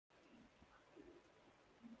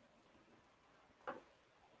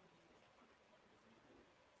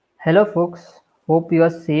Hello, folks. Hope you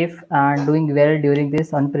are safe and doing well during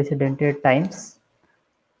these unprecedented times.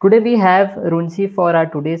 Today we have Runcy for our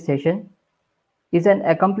today's session. He's an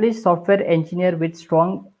accomplished software engineer with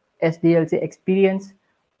strong SDLC experience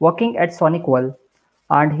working at Sonic World,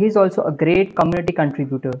 and he's also a great community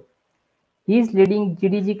contributor. He's leading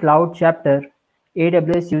GDG Cloud chapter,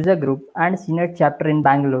 AWS user group, and CNET chapter in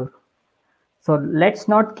Bangalore. So let's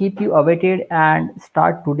not keep you awaited and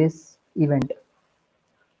start today's event.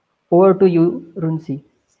 Over to you, Runcy.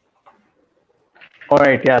 All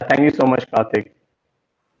right, yeah, thank you so much, Karthik.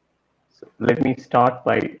 So let me start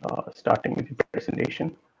by starting with the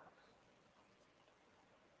presentation.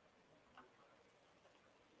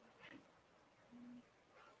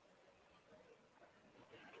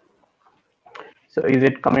 So is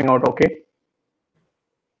it coming out okay?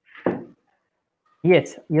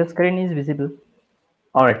 Yes, your screen is visible.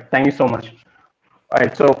 All right, thank you so much. All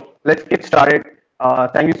right, so let's get started.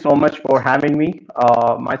 Thank you so much for having me.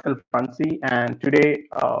 Myself, Runcy, and today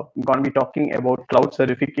I'm going to be talking about cloud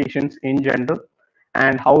certifications in general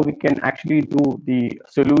and how we can actually do the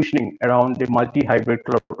solutioning around the multi-hybrid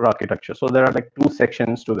cloud architecture. So there are like two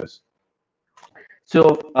sections to this.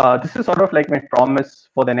 So this is sort of like my promise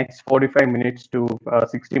for the next 45 minutes to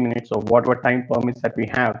 60 minutes of whatever time permits that we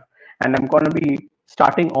have. And I'm going to be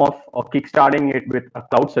starting off or kickstarting it with a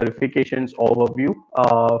cloud certifications overview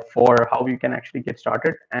for how you can actually get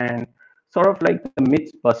started and sort of like the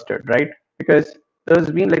myths busted, right? Because there's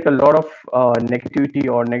been like a lot of negativity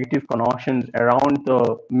or negative connotations around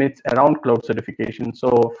the myths around cloud certification.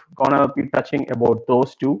 So gonna be touching about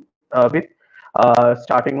those two with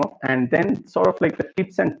starting off, and then sort of like the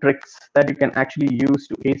tips and tricks that you can actually use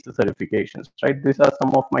to ace the certifications, right? These are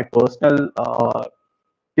some of my personal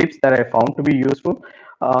tips that I found to be useful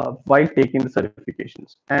while taking the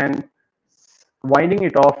certifications, and winding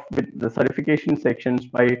it off with the certification sections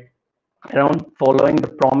by around following the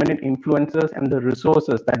prominent influencers and the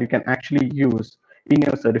resources that you can actually use in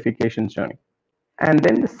your certification journey. And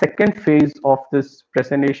then the second phase of this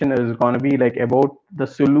presentation is going to be like about the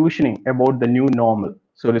solutioning about the new normal,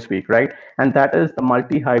 so to speak, right? And that is the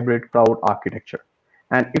multi-hybrid cloud architecture.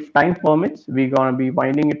 And if time permits, we're going to be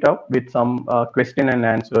winding it up with some question and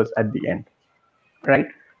answers at the end, right?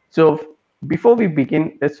 So before we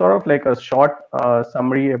begin, it's sort of like a short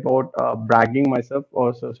summary about bragging myself,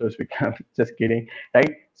 or so to speak. I'm just kidding,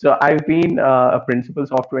 right? So I've been a principal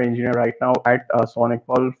software engineer right now at Sonic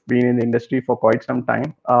Valve, been in the industry for quite some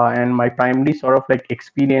time, and my primary sort of like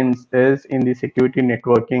experience is in the security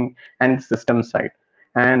networking and system side.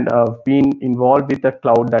 And been involved with the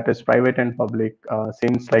cloud, that is private and public,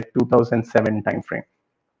 since like 2007 timeframe.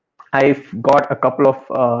 I've got a couple of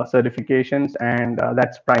certifications, and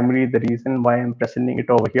that's primarily the reason why I'm presenting it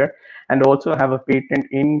over here. And also have a patent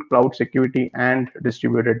in cloud security and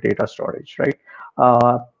distributed data storage, right?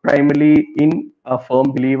 Primarily in a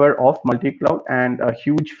firm believer of multi-cloud and a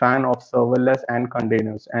huge fan of serverless and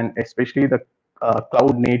containers, and especially the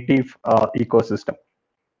cloud native ecosystem.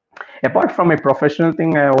 Apart from a professional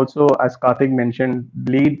thing, I also, as Karthik mentioned,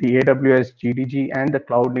 lead the AWS, GDG, and the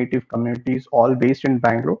cloud native communities, all based in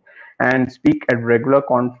Bangalore, and speak at regular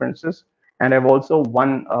conferences. And I've also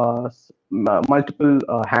won multiple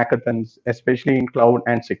hackathons, especially in cloud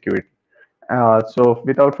and security. So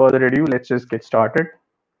without further ado, let's just get started.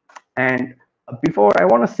 And before, I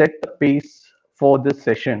want to set the pace for this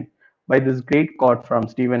session by this great quote from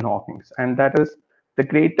Stephen Hawking, and that is, the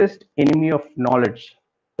greatest enemy of knowledge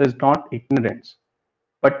is not ignorance,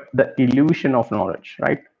 but the illusion of knowledge,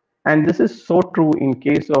 right? And this is so true in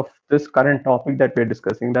case of this current topic that we're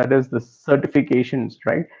discussing, that is the certifications,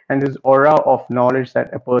 right? And this aura of knowledge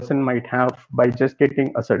that a person might have by just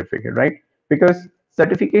getting a certificate, right? Because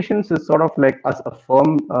certifications is sort of like, as a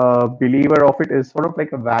firm believer of it, is sort of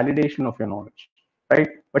like a validation of your knowledge, right?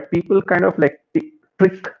 But people kind of like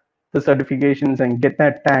trick the certifications and get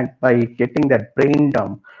that tag by getting that brain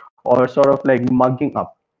dump or sort of like mugging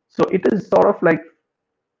up. So it is sort of like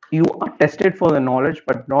you are tested for the knowledge,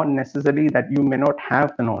 but not necessarily that you may not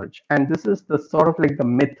have the knowledge. And this is the sort of like the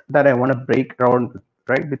myth that I want to break around,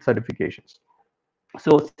 right, with certifications.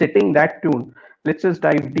 So setting that tune, let's just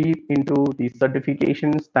dive deep into the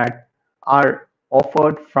certifications that are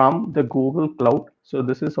offered from the Google Cloud. So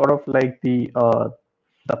this is sort of like the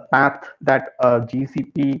path that a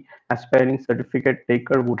GCP aspiring certificate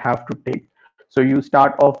taker would have to take. So you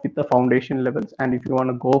start off with the foundation levels, and if you want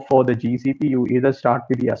to go for the GCP, you either start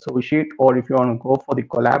with the associate, or if you want to go for the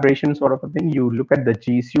collaboration sort of a thing, you look at the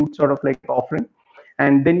G Suite sort of like offering,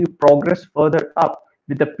 and then you progress further up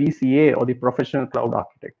with the PCA, or the professional cloud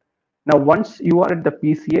architect. Now, once you are at the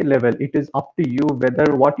PCA level, it is up to you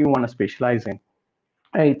whether what you want to specialize in.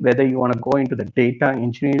 right? Whether you want to go into the data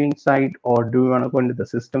engineering side, or do you want to go into the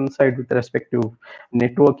system side with respect to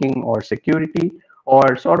networking or security,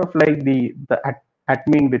 or sort of like the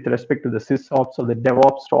admin with respect to the sysops or the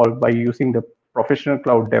DevOps role by using the professional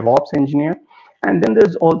cloud DevOps engineer. And then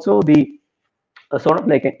there's also the a sort of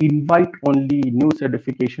like an invite only new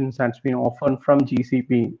certifications that's been offered from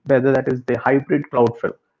GCP, whether that is the hybrid cloud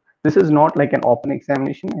fill. This is not like an open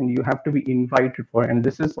examination, and you have to be invited for. And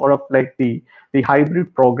this is sort of like the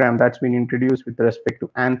hybrid program that's been introduced with respect to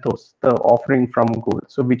Anthos, the offering from Google.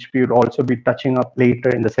 So which we will also be touching up later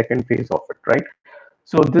in the second phase of it, right?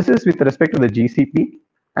 So this is with respect to the GCP.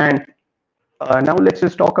 And now let's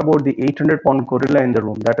just talk about the 800-pound gorilla in the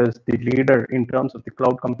room. That is the leader in terms of the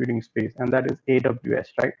cloud computing space, and that is AWS,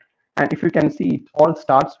 right? And if you can see, it all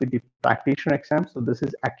starts with the practitioner exam. So this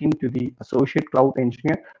is akin to the associate cloud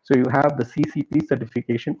engineer. So you have the CCP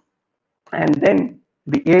certification, and then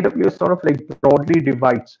the AWS sort of like broadly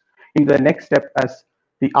divides in the next step as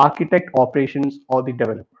the architect, operations, or the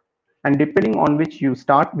developer. And depending on which you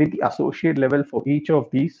start with the associate level for each of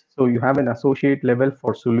these. So you have an associate level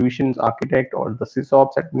for solutions architect or the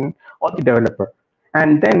sysops admin or the developer.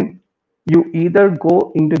 And then you either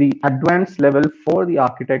go into the advanced level for the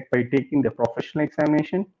architect by taking the professional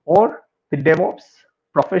examination, or the DevOps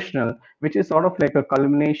professional, which is sort of like a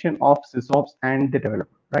culmination of sysops and the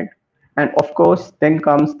developer, right? And of course, then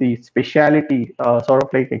comes the specialty sort of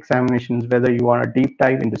like examinations, whether you want to deep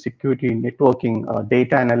dive into security, networking,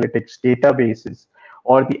 data analytics, databases,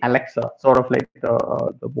 or the Alexa, sort of like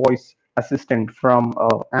the voice assistant from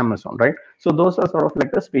Amazon, right? So those are sort of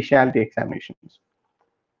like the specialty examinations.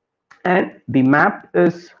 And the map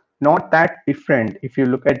is not that different if you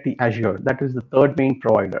look at the Azure. That is the third main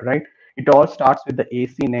provider, right? It all starts with the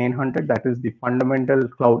AC 900. That is the fundamental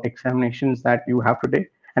cloud examinations that you have today.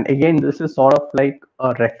 And again, this is sort of like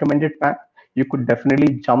a recommended path. You could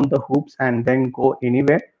definitely jump the hoops and then go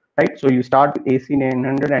anywhere, right? So you start with AC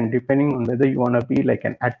 900, and depending on whether you want to be like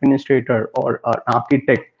an administrator or an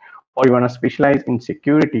architect, or you want to specialize in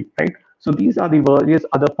security, right? So these are the various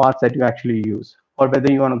other parts that you actually use, or whether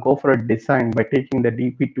you want to go for a design by taking the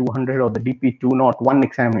DP200 or the DP201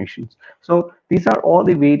 examinations. So these are all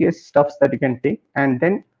the various stuffs that you can take. And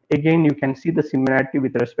then again, you can see the similarity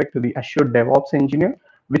with respect to the Azure DevOps engineer,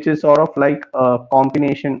 which is sort of like a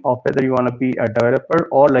combination of whether you want to be a developer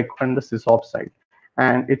or like on the SysOps side.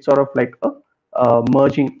 And it's sort of like a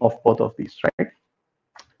merging of both of these, right?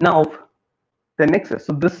 Now, the next,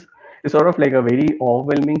 so this is sort of like a very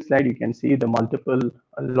overwhelming slide. You can see the multiple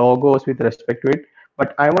logos with respect to it,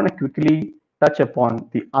 but I want to quickly touch upon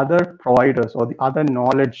the other providers or the other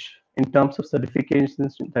knowledge in terms of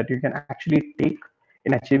certifications that you can actually take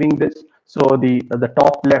in achieving this. So the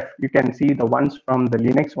top left, you can see the ones from the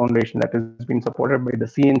Linux Foundation that has been supported by the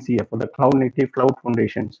CNCF or the Cloud Native Cloud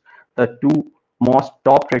Foundations. The two most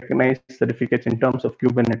top recognized certificates in terms of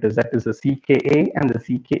Kubernetes, that is the CKA and the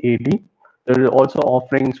CKAD. There are also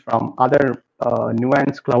offerings from other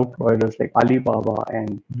nuanced cloud providers like Alibaba,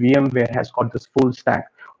 and VMware has got this full stack,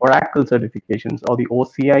 Oracle certifications, or the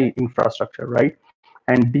OCI infrastructure, right?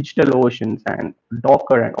 And digital oceans and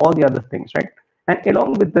Docker and all the other things, right? And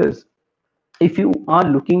along with this, if you are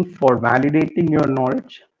looking for validating your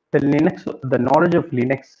knowledge, the knowledge of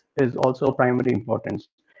Linux is also primary importance.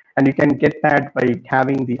 And you can get that by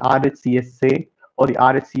having the RHCSA or the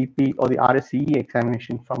RHCP or the RSCE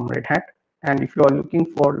examination from Red Hat. And if you are looking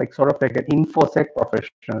for like sort of like an infosec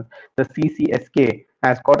professional, the CCSK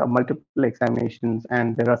has got a multiple examinations,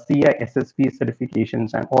 and there are CISSP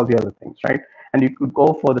certifications and all the other things, right? And you could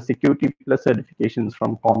go for the Security Plus certifications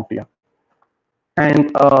from CompTIA.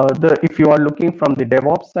 And if you are looking from the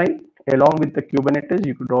DevOps side, along with the Kubernetes,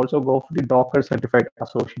 you could also go for the Docker certified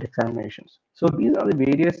associate examinations. So these are the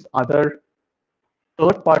various other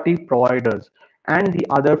third-party providers and the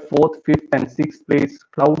other fourth, fifth, and sixth place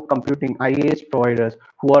cloud computing IaaS providers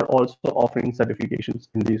who are also offering certifications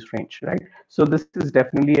in this range, right? So this is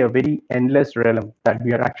definitely a very endless realm that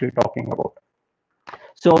we are actually talking about.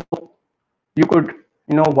 So you could,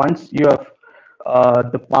 once you have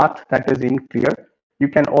the path that is in clear, you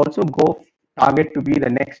can also go target to be the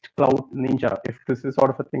next cloud ninja, if this is sort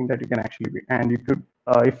of a thing that you can actually be. And you could,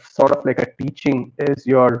 if sort of like a teaching is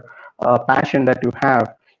your passion that you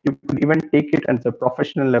have, you could even take it at the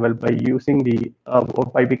professional level by using or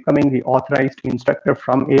by becoming the authorized instructor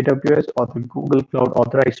from AWS or the Google Cloud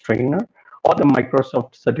authorized trainer or the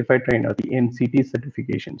Microsoft certified trainer, the MCT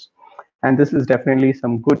certifications. And this is definitely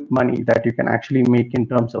some good money that you can actually make in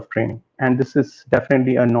terms of training. And this is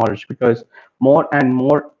definitely a knowledge, because more and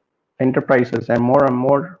more enterprises and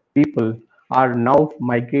more people are now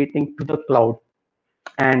migrating to the cloud,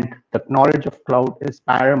 And the knowledge of cloud is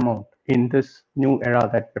paramount in this new era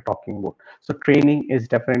that we're talking about. So training is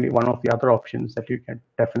definitely one of the other options that you can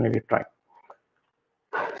definitely try.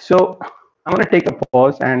 So I'm going to take a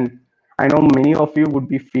pause, and I know many of you would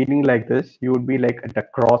be feeling like this. You would be like at the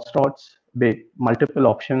crossroads with multiple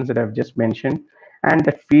options that I've just mentioned, and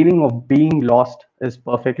that feeling of being lost is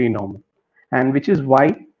perfectly normal. And which is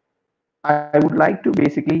why I would like to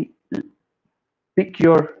basically pick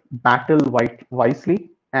your battle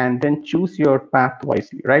wisely and then choose your path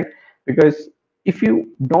wisely, right? Because if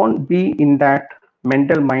you don't be in that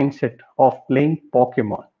mental mindset of playing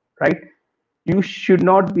Pokemon, right? You should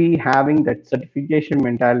not be having that certification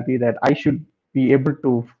mentality that I should be able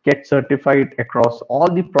to get certified across all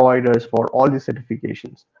the providers for all the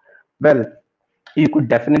certifications. Well, you could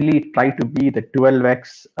definitely try to be the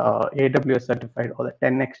 12x AWS certified or the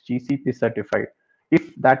 10x GCP certified.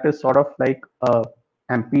 If that is sort of like a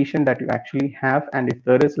ambition that you actually have, and if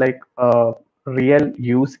there is like a real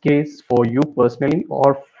use case for you personally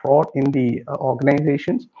or for in the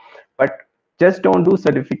organizations, but just don't do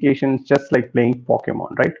certifications just like playing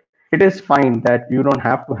Pokemon, right? It is fine that you don't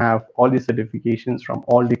have to have all the certifications from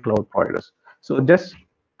all the cloud providers. So just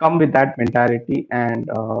come with that mentality and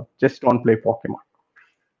just don't play Pokemon.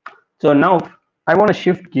 So now I want to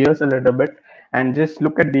shift gears a little bit and just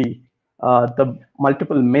look at the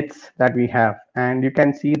multiple myths that we have, and you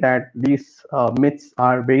can see that these myths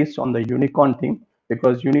are based on the unicorn theme,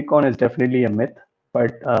 because unicorn is definitely a myth,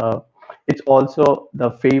 but it's also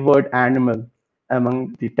the favored animal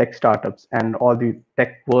among the tech startups and all the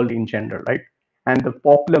tech world in general, right? And the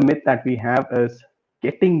popular myth that we have is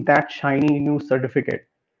getting that shiny new certificate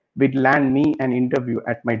will land me an interview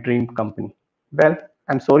at my dream company. Well,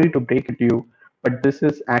 I'm sorry to break it to you, but this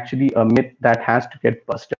is actually a myth that has to get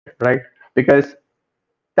busted, right? Because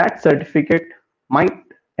that certificate might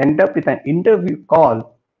end up with an interview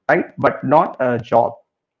call, right? But not a job.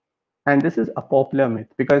 And this is a popular myth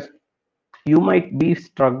because you might be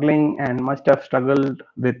struggling and must have struggled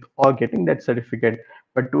with or getting that certificate,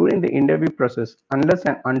 but during the interview process, unless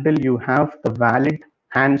and until you have the valid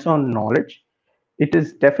hands-on knowledge, it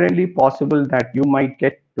is definitely possible that you might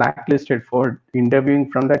get blacklisted for interviewing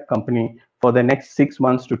from that company for the next 6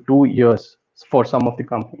 months to 2 years for some of the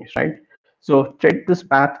companies, right? So tread this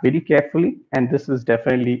path very carefully, and this is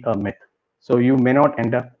definitely a myth. So you may not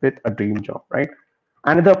end up with a dream job, right?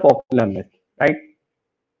 Another popular myth, right?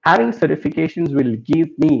 Having certifications will give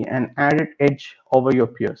me an added edge over your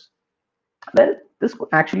peers. Well, this could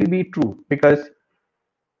actually be true because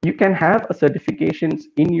you can have a certifications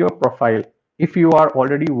in your profile if you are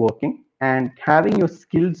already working, and having your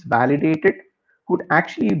skills validated could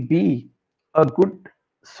actually be a good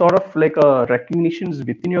sort of like a recognitions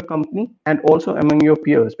within your company and also among your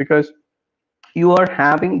peers, because you are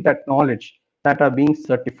having that knowledge that are being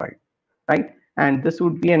certified, right? And this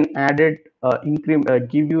would be an added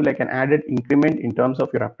increment, give you like an added increment in terms of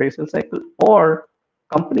your appraisal cycle. Or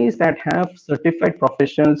companies that have certified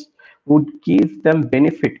professionals would give them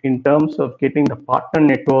benefit in terms of getting the partner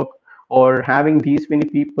network, or having these many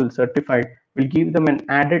people certified will give them an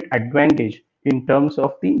added advantage in terms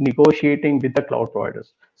of the negotiating with the cloud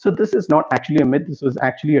providers. So this is not actually a myth, this is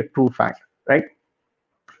actually a true fact, right?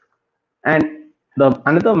 And the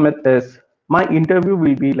another myth is my interview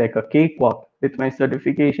will be like a cakewalk with my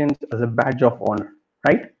certifications as a badge of honor,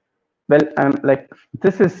 right? Well, I'm like,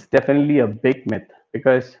 this is definitely a big myth,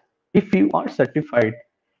 because if you are certified,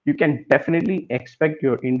 you can definitely expect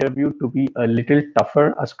your interview to be a little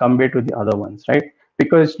tougher as compared to the other ones, right?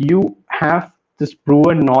 Because you have this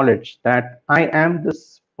proven knowledge that I am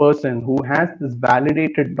this person who has this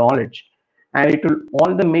validated knowledge, and it will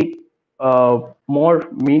all the make more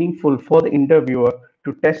meaningful for the interviewer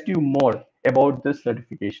to test you more about this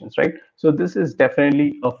certifications, right? So this is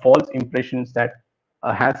definitely a false impressions that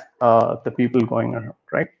has the people going around,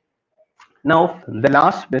 right? Now, the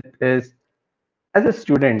last bit is, as a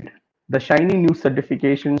student, the shiny new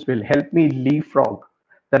certifications will help me leapfrog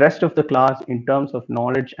the rest of the class in terms of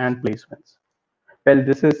knowledge and placements. Well,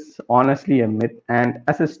 this is honestly a myth. And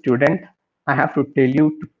as a student, I have to tell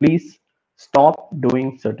you to please stop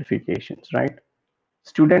doing certifications, right?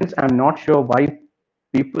 Students, I'm not sure why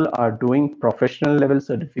people are doing professional level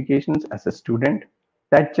certifications as a student.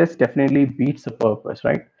 That just definitely beats the purpose,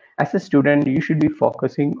 right? As a student, you should be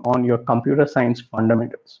focusing on your computer science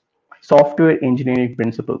fundamentals, software engineering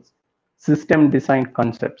principles, system design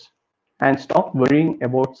concepts, and stop worrying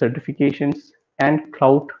about certifications and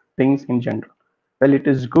cloud things in general. Well, it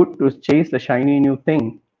is good to chase the shiny new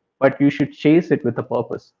thing, but you should chase it with a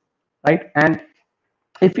purpose, right? And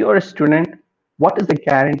if you're a student, what is the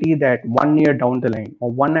guarantee that 1 year down the line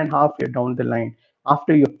or 1.5 year down the line,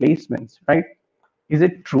 after your placements, right? Is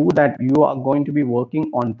it true that you are going to be working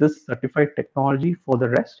on this certified technology for the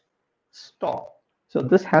rest? Stop. So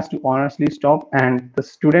this has to honestly stop, and the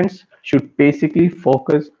students should basically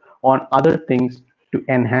focus on other things to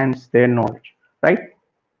enhance their knowledge, right?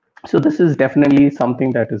 So this is definitely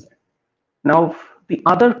something that is now, the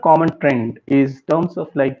other common trend is terms of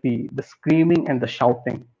like the screaming and the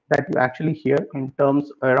shouting that you actually hear in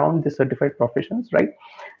terms around the certified professions, right?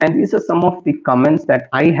 And these are some of the comments that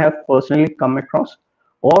I have personally come across,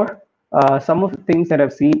 or some of the things that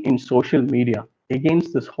I've seen in social media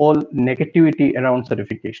against this whole negativity around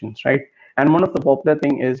certifications, right? And one of the popular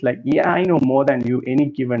thing is like, yeah, I know more than you any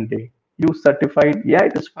given day. You certified, yeah,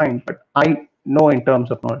 it is fine, but I know in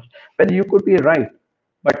terms of knowledge. Well, you could be right,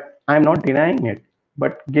 but I'm not denying it.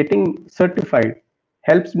 But getting certified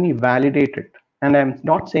helps me validate it. And I'm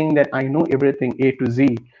not saying that I know everything A to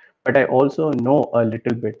Z, but I also know a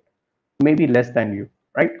little bit, maybe less than you,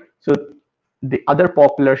 right? So the other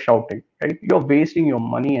popular shouting, right? You're wasting your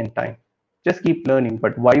money and time. Just keep learning,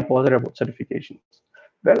 but why bother about certifications?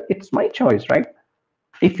 Well, it's my choice, right?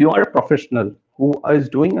 If you are a professional who is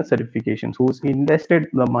doing a certifications, who's invested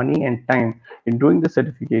the money and time in doing the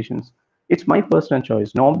certifications, it's my personal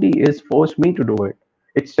choice. Nobody is forced me to do it.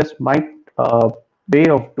 It's just my way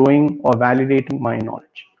of doing or validating my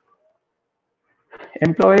knowledge.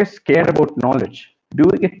 Employers care about knowledge. Do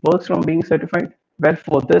we get perks from being certified? Well,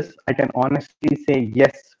 for this, I can honestly say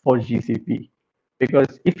yes for GCP.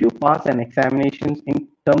 Because if you pass an examinations in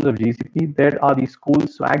terms of GCP, there are these cool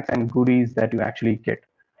swags and goodies that you actually get.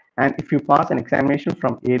 And if you pass an examination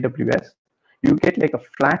from AWS, you get like a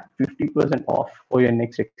flat 50% off for your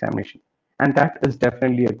next examination. And that is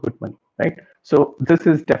definitely a good one, right? So this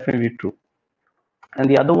is definitely true. And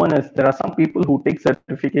the other one is there are some people who take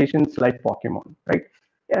certifications like Pokemon, right?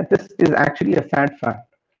 Yeah, this is actually a sad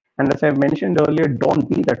fact. And as I mentioned earlier, don't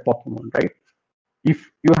be that Pokemon, right? If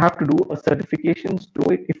you have to do a certifications, do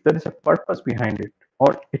it if there is a purpose behind it.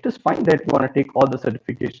 Or it is fine that you want to take all the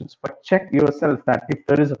certifications, but check yourself that if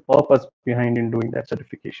there is a purpose behind in doing that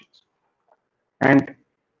certifications. And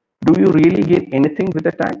do you really get anything with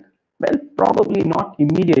the tag? Well, probably not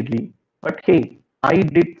immediately, but hey, I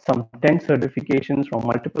did some 10 certifications from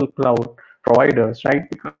multiple cloud providers, right?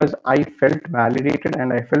 Because I felt validated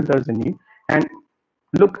and I felt there's a need. And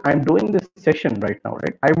look, I'm doing this session right now,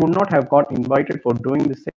 right? I would not have got invited for doing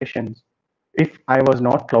the sessions if I was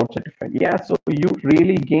not cloud certified. Yeah, so you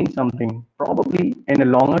really gain something, probably in a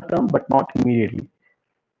longer term, but not immediately,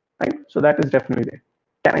 right? So that is definitely there.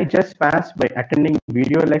 Can I just pass by attending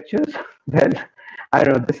video lectures? Well, I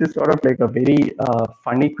don't know. This is sort of like a very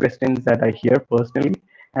funny questions that I hear personally.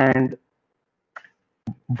 And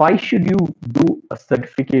why should you do a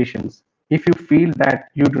certifications if you feel that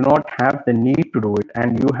you do not have the need to do it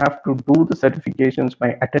and you have to do the certifications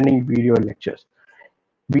by attending video lectures?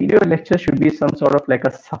 Video lectures should be some sort of like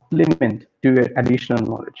a supplement to your additional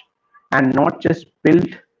knowledge and not just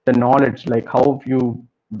build the knowledge like how you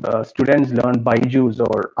students learn byju's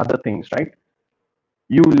or other things, right?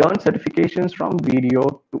 You learn certifications from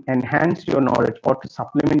video to enhance your knowledge or to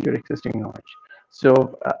supplement your existing knowledge.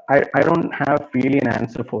 So I don't have really an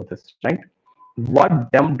answer for this, right?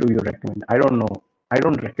 What dumb do you recommend? I don't know. I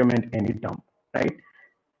don't recommend any dumb, right?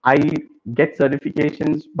 I get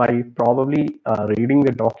certifications by probably reading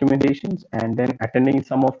the documentations and then attending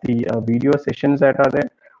some of the video sessions that are there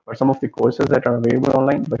or some of the courses that are available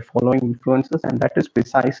online by following influencers. And that is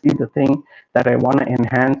precisely the thing that I want to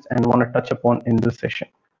enhance and want to touch upon in this session.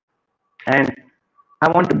 And I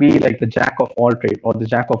want to be like the jack of all trade or the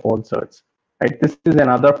jack of all certs, right? This is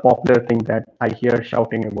another popular thing that I hear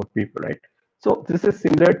shouting about people, right? So this is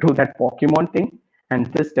similar to that Pokemon thing, and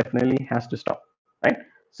this definitely has to stop, right?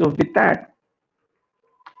 So with that,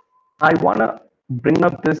 I want to bring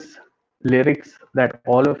up this lyrics that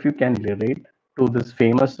all of you can relate to this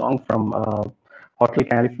famous song from Hotel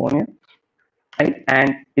California, right?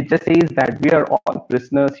 And it just says that we are all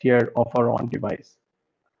prisoners here of our own device.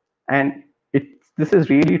 And this is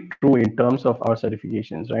really true in terms of our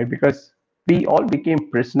certifications, right? Because we all became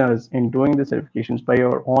prisoners in doing the certifications by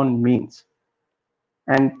our own means.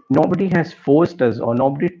 And nobody has forced us or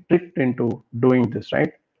nobody tricked into doing this,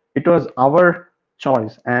 right? It was our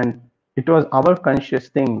choice and it was our conscious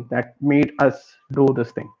thing that made us do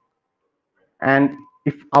this thing. And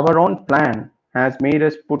if our own plan has made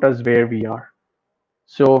us put us where we are.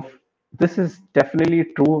 So this is definitely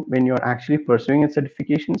true when you're actually pursuing a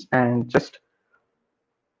certifications, and just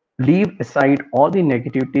leave aside all the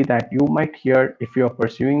negativity that you might hear if you're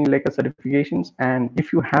pursuing like a certifications. And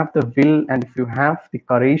if you have the will and if you have the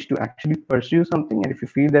courage to actually pursue something, and if you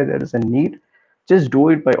feel that there is a need, just do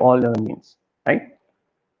it by all means. right?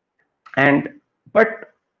 And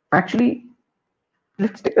but actually,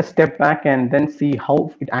 let's take a step back and then see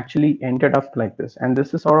how it actually ended up like this. And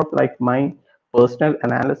this is sort of like my personal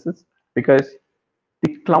analysis, because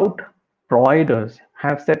the cloud providers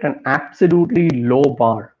have set an absolutely low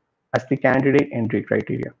bar as the candidate entry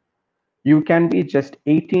criteria. You can be just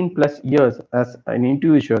 18 plus years as an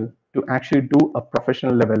individual to actually do a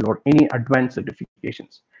professional level or any advanced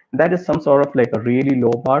certifications. That is some sort of like a really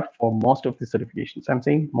low bar for most of the certifications. I'm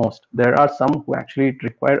saying most. There are some who actually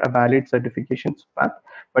require a valid certifications path,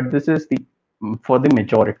 but this is the for the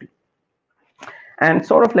majority. And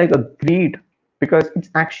sort of like a greed, because it's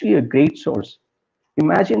actually a great source.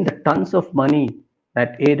 Imagine the tons of money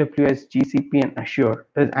that AWS, GCP, and Azure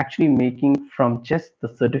is actually making from just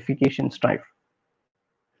the certification stripe.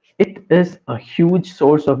 It is a huge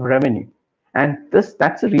source of revenue, and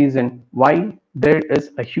that's the reason why there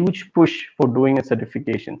is a huge push for doing a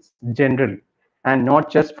certifications generally, and not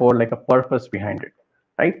just for like a purpose behind it,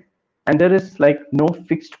 right? And there is like no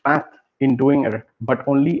fixed path in doing it, but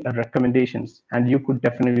only a recommendations, and you could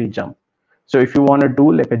definitely jump. So if you want to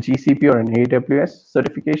do like a GCP or an AWS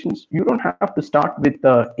certifications, you don't have to start with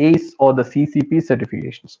the ACE or the CCP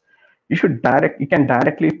certifications. You can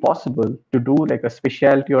directly possible to do like a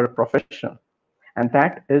specialty or a professional, and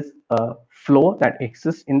that is a flow that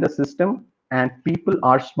exists in the system, and people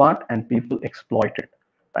are smart and people exploit it,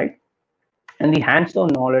 right? And the hands-on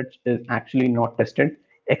knowledge is actually not tested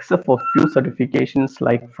except for few certifications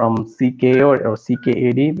like from CK or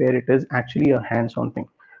CKAD, where it is actually a hands-on thing.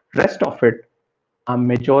 Rest of it a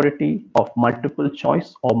majority of multiple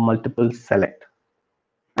choice or multiple select.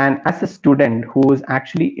 And as a student who is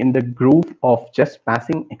actually in the groove of just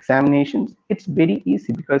passing examinations, it's very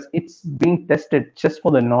easy because it's being tested just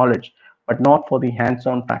for the knowledge, but not for the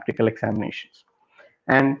hands-on practical examinations.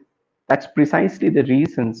 And that's precisely the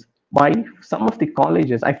reasons why some of the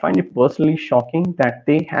colleges, I find it personally shocking that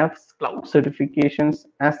they have cloud certifications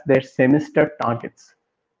as their semester targets.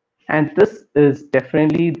 And this is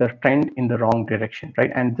definitely the trend in the wrong direction,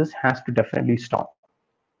 right? And this has to definitely stop.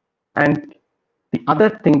 And the other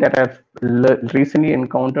thing that I've recently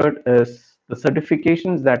encountered is the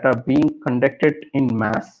certifications that are being conducted in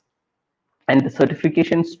mass, and the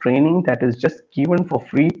certifications training that is just given for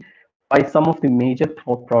free by some of the major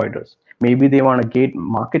cloud providers. Maybe they want to gain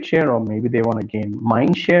market share, or maybe they want to gain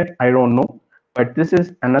mind share. I don't know. But this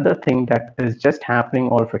is another thing that is just happening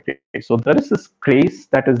all of it. So there is this craze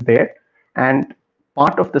that is there, and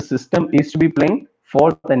part of the system is to be playing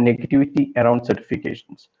for the negativity around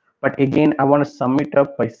certifications. But again, I want to sum it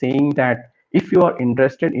up by saying that if you are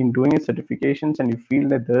interested in doing certifications and you feel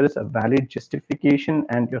that there is a valid justification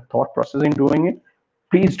and your thought process in doing it,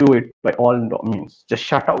 please do it by all means. Just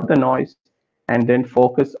shut out the noise and then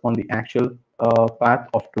focus on the actual path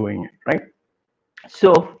of doing it, right?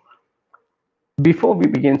 So before we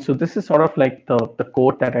begin, so this is sort of like the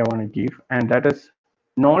quote that I want to give, and that is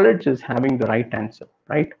knowledge is having the right answer,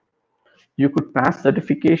 right? You could pass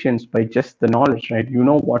certifications by just the knowledge, right? You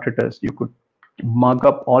know what it is. You could mug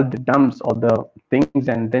up all the dumps or the things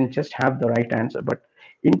and then just have the right answer. But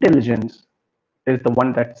intelligence is the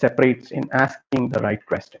one that separates in asking the right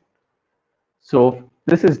question. So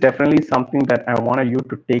this is definitely something that I want you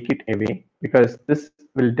to take it away, because this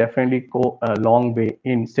will definitely go a long way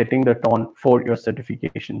in setting the tone for your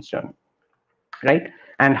certifications journey, right?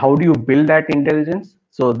 And how do you build that intelligence?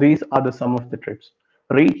 So these are the some of the tips.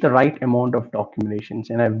 Read the right amount of documentations,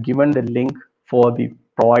 and I've given the link for the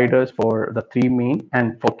providers for the three main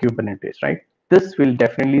and for Kubernetes, right? This will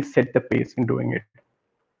definitely set the pace in doing it.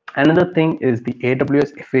 Another thing is the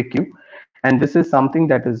AWS FAQ, and this is something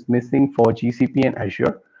that is missing for GCP and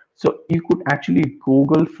Azure. So you could actually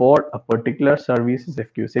Google for a particular services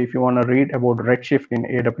FAQ. Say if you want to read about Redshift in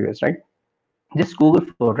AWS, right? Just Google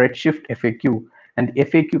for Redshift FAQ, and the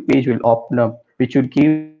FAQ page will open up, which will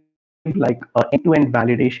give like a end-to-end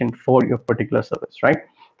validation for your particular service, right?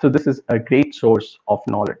 So this is a great source of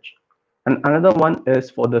knowledge. And another one is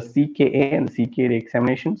for the CKA and the CKA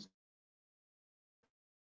examinations.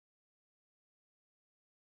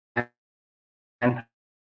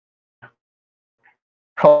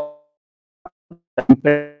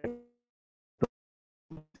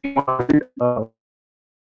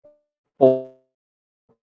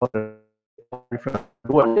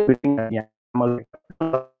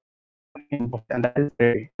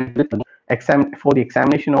 Exam for the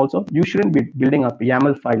examination also, you shouldn't be building up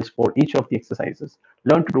YAML files for each of the exercises.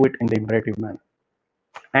 Learn to do it in the imperative manner.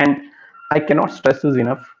 And I cannot stress this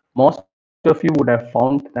enough. Most of you would have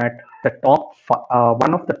found that the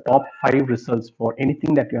one of the top 5 results for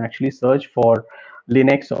anything that you actually search for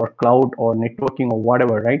Linux or cloud or networking or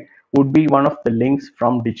whatever, right? would be one of the links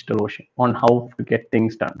from DigitalOcean on how to get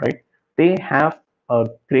things done, right? They have a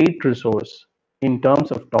great resource in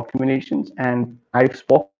terms of documentations, and I've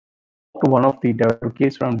spoke to one of the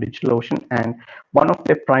developers from DigitalOcean, and one of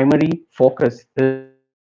their primary focus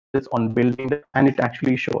is on building the cloud, and it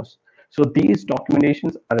actually shows. So these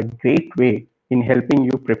documentations are a great way in helping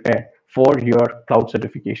you prepare for your cloud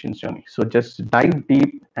certifications journey. So just dive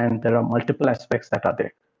deep, and there are multiple aspects that are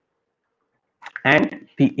there. And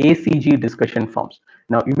the ACG discussion forums.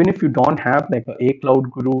 Now, even if you don't have like a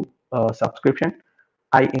Cloud Guru subscription,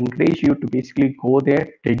 I encourage you to basically go there,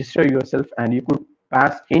 register yourself, and you could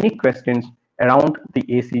pass any questions around the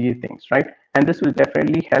ACG things, right? And this will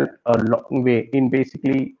definitely help a long way in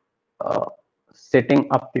basically uh, setting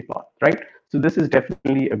up the path, right? So this is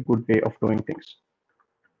definitely a good way of doing things.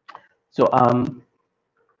 So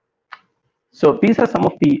so these are some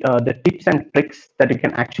of the tips and tricks that you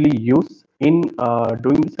can actually use in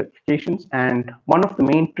doing the certifications. And one of the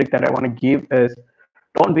main trick that I want to give is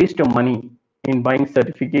don't waste your money in buying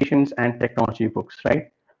certifications and technology books,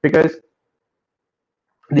 right? Because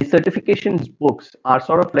the certifications books are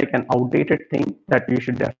sort of like an outdated thing that you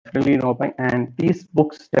should definitely know by. And these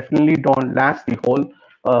books definitely don't last the whole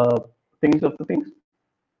things of the things.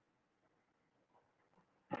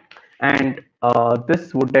 And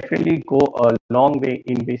this would definitely go a long way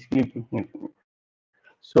in basically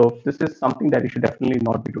so this is something that you should definitely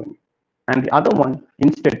not be doing. And the other one,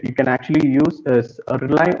 instead, you can actually use is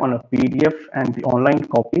rely on a PDF and the online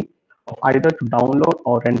copy of either to download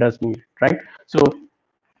or render as needed, right? So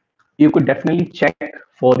you could definitely check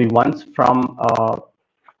for the ones from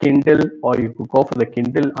Kindle, or you could go for the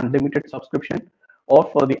Kindle Unlimited subscription, or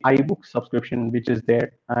for the iBook subscription, which is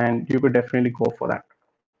there, and you could definitely go for that.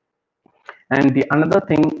 And the another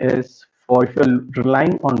thing is, for if you're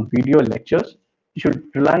relying on video lectures, you should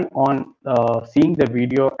rely on seeing the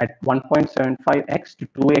video at 1.75x to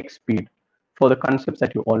 2x speed for the concepts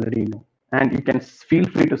that you already know. And you can feel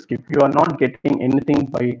free to skip. You are not getting anything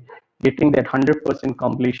by getting that 100%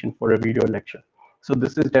 completion for a video lecture. So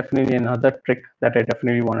this is definitely another trick that I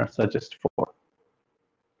definitely want to suggest for.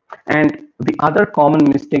 And the other common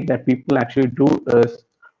mistake that people actually do is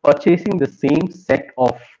purchasing the same set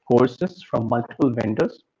of courses from multiple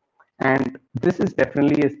vendors. And this is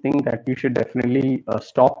definitely a thing that you should definitely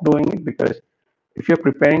stop doing it, because if you're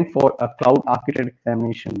preparing for a cloud architect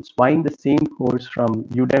examinations, buying the same course from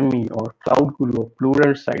Udemy or Cloud Guru or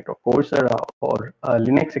Pluralsight or Coursera or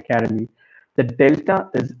Linux Academy, the delta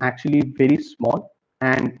is actually very small,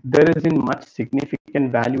 and there isn't much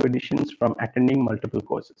significant value additions from attending multiple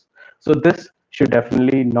courses. So this should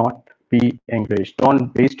definitely not be encouraged.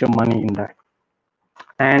 Don't waste your money in that.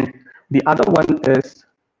 And the other one is,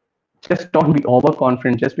 just don't be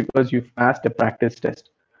overconfident just because you've passed a practice test,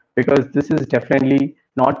 because this is definitely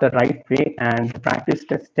not the right way, and the practice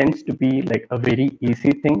test tends to be like a very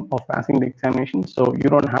easy thing of passing the examination, so you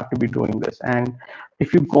don't have to be doing this. And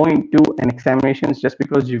if you go into an examinations just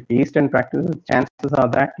because you aced in practice, chances are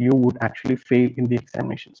that you would actually fail in the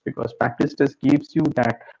examinations, because practice test gives you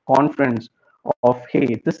that confidence of,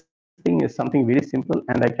 hey, this thing is something very simple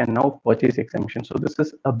and I can now purchase examination. So this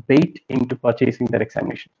is a bait into purchasing that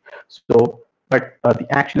examination. So, but the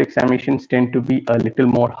actual examinations tend to be a little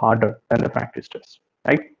more harder than the practice test,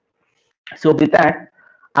 right? So with that,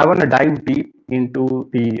 I want to dive deep into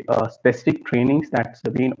the specific trainings that's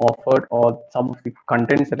been offered, or some of the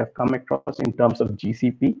contents that have come across in terms of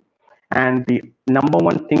GCP. And the number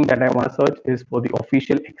one thing that I want to search is for the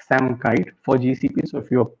official exam guide for GCP. So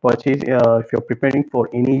if you're preparing for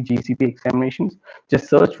any GCP examinations, just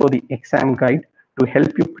search for the exam guide to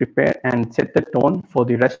help you prepare and set the tone for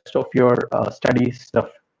the rest of your study stuff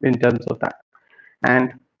in terms of that.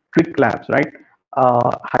 And quick labs, right?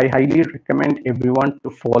 I highly recommend everyone to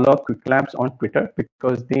follow quick labs on Twitter,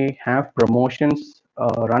 because they have promotions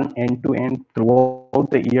run end to end throughout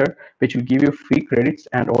the year, which will give you free credits.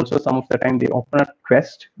 And also some of the time they open a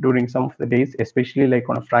quest during some of the days, especially like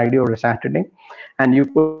on a Friday or a Saturday, and you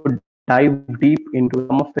could dive deep into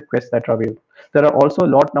some of the quests that are available. There are also a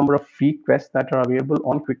lot number of free quests that are available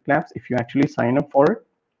on quick labs if you actually sign up for it.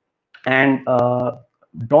 And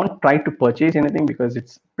don't try to purchase anything, because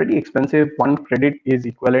it's pretty expensive. One credit is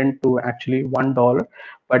equivalent to actually $1,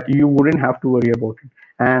 but you wouldn't have to worry about it.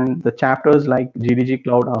 And the chapters like GDG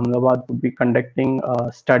Cloud Ahmedabad would be conducting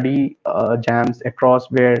study jams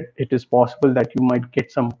across, where it is possible that you might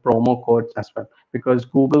get some promo codes as well, because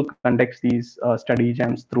Google conducts these study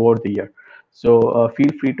jams throughout the year. So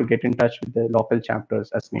feel free to get in touch with the local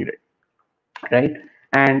chapters as needed, right?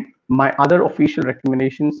 And my other official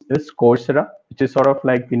recommendations is Coursera, which is sort of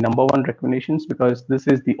like the number one recommendations because this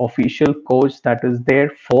is the official course that is there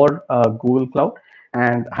for Google Cloud,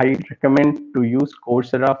 and I recommend to use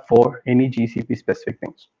Coursera for any GCP specific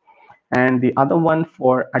things. And the other one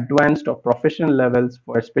for advanced or professional levels,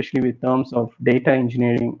 for especially with terms of data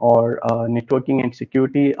engineering or networking and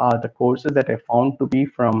security, are the courses that I found to be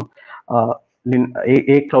from uh,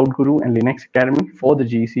 A Cloud Guru and Linux Academy for the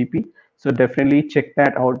GCP. So definitely check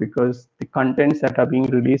that out because the contents that are being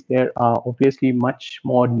released there are obviously much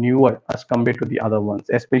more newer as compared to the other ones,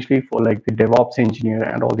 especially for like the DevOps engineer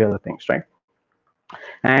and all the other things, right?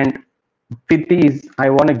 And with these,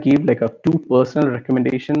 I want to give like a two personal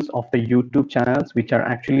recommendations of the YouTube channels, which are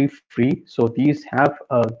actually free. So these have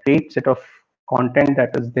a great set of content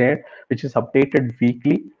that is there, which is updated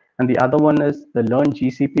weekly. And the other one is the Learn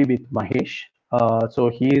GCP with Mahesh. So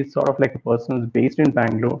he is sort of like a person who's based in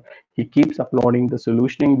Bangalore. He keeps uploading the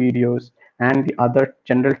solutioning videos and the other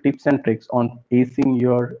general tips and tricks on acing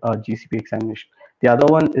your GCP examination. The other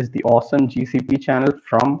one is the awesome GCP channel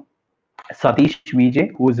from Satish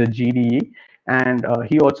Vijay, who is a GDE, and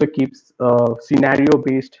he also keeps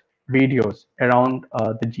scenario-based videos around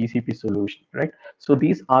the GCP solution, right? So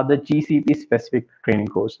these are the GCP specific training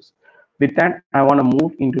courses. With that, I want to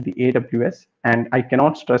move into the AWS, and I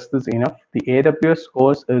cannot stress this enough. The AWS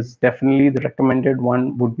course is definitely the recommended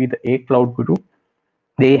one. Would be the A Cloud Guru.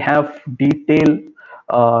 They have detailed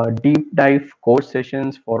deep dive course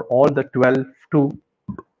sessions for all the 12 to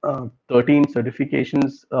 13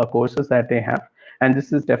 certifications courses that they have, and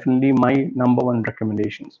this is definitely my number one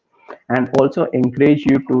recommendations. And also encourage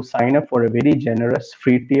you to sign up for a very generous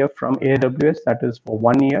free tier from AWS that is for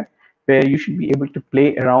 1 year, where you should be able to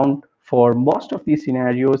play around for most of these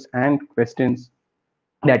scenarios and questions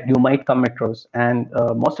that you might come across, and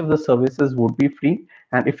most of the services would be free.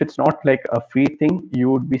 And if it's not like a free thing, you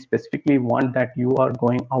would be specifically want that you are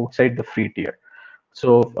going outside the free tier.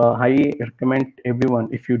 So I recommend everyone,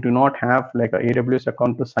 if you do not have like a AWS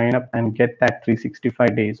account, to sign up and get that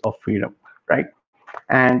 365 days of freedom, right?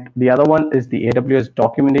 And the other one is the AWS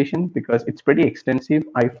documentation because it's pretty extensive.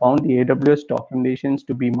 I found the AWS documentations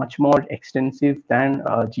to be much more extensive than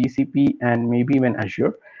GCP and maybe even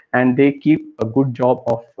Azure. And they keep a good job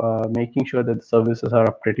of making sure that the services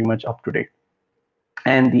are pretty much up to date.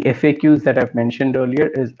 And the FAQs that I've mentioned earlier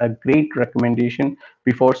is a great recommendation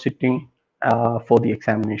before sitting for the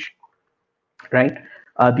examination, right?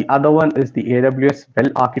 The other one is the AWS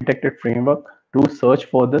well-architected framework. Do search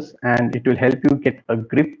for this, and it will help you get a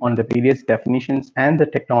grip on the various definitions and the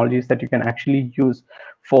technologies that you can actually use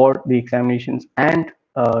for the examinations and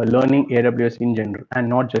learning AWS in general, and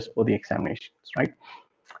not just for the examinations, right?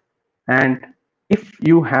 And if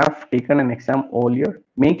you have taken an exam earlier,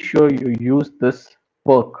 make sure you use this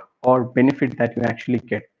perk or benefit that you actually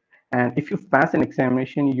get. And if you pass an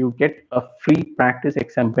examination, you get a free practice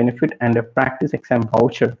exam benefit and a practice exam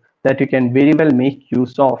voucher that you can very well make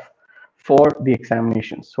use of for the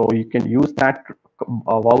examination. So you can use that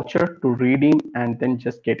voucher to redeem and then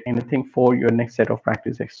just get anything for your next set of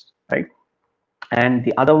practices, right? And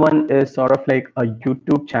the other one is sort of like a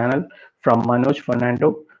YouTube channel from Manoj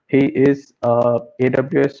Fernando. He is a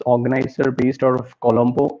AWS organizer based out of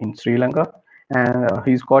Colombo in Sri Lanka, and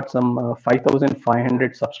he's got some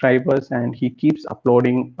 5,500 subscribers, and he keeps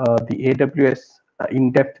uploading the AWS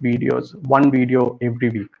in-depth videos, one video every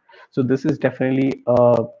week. So this is definitely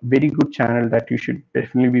a very good channel that you should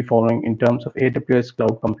definitely be following in terms of AWS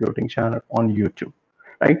cloud computing channel on YouTube,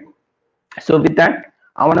 right? So with that,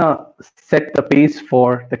 I want to set the pace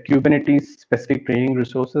for the Kubernetes specific training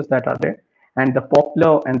resources that are there. And the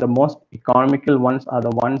popular and the most economical ones are the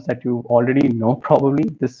ones that you already know probably.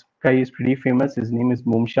 This guy is pretty famous. His name is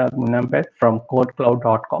Mumshad Munambet from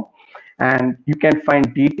codecloud.com. And you can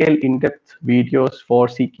find detailed in-depth videos for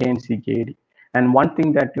CK and CKAD. And one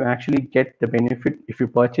thing that you actually get the benefit if you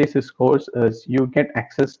purchase this course is you get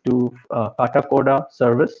access to Katacoda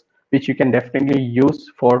service, which you can definitely use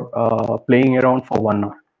for playing around for 1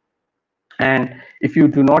 hour. And if you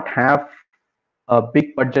do not have a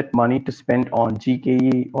big budget money to spend on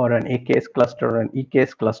GKE or an AKS cluster or an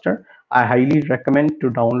EKS cluster, I highly recommend to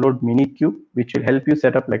download Minikube, which will help you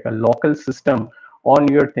set up like a local system on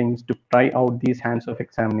your things to try out these hands-off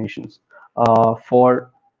examinations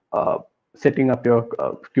for setting up your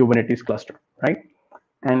Kubernetes cluster, right?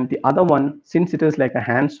 And the other one, since it is like a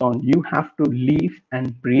hands-on, you have to live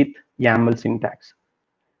and breathe YAML syntax.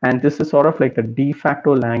 And this is sort of like the de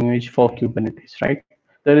facto language for Kubernetes, right?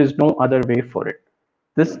 There is no other way for it.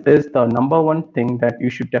 This is the number one thing that you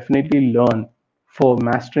should definitely learn for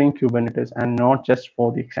mastering Kubernetes and not just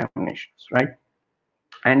for the examinations, right?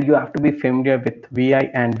 and you have to be familiar with VI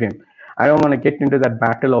and Vim. I don't want to get into that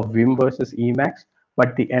battle of Vim versus Emacs,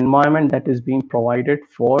 but the environment that is being provided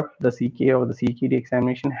for the CK or the CKD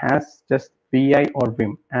examination has just VI or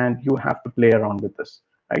Vim, and you have to play around with this,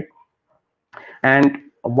 right? And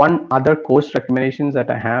one other course recommendations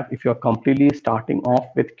that I have, if you're completely starting off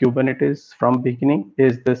with Kubernetes from beginning,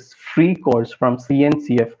 is this free course from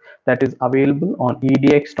CNCF that is available on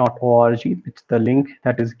edx.org. It's the link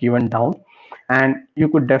that is given down, and you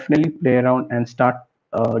could definitely play around and start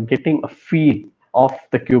getting a feel of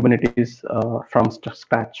the Kubernetes from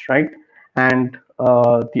scratch, right? And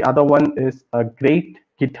the other one is a great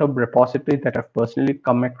GitHub repository that I've personally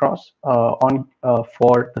come across on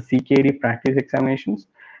for the CKD practice examinations,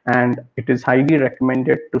 and it is highly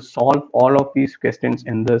recommended to solve all of these questions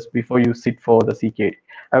in this before you sit for the CKD.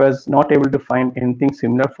 I was not able to find anything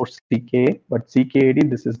similar for CKA, but CKD,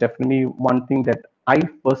 this is definitely one thing that I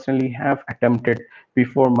personally have attempted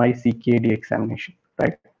before my CKD examination,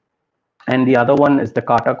 right? And the other one is the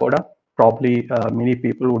Kata Coda. Probably many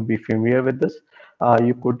people would be familiar with this.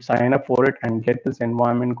 You could sign up for it and get this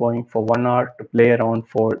environment going for 1 hour to play around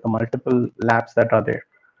for the multiple labs that are there,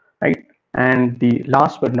 right? And the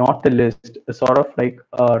last but not the least is sort of like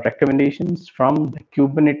recommendations from the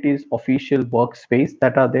Kubernetes official workspace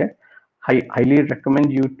that are there. I highly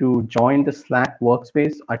recommend you to join the Slack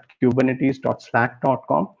workspace at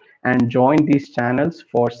kubernetes.slack.com and join these channels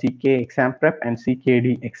for CK exam prep and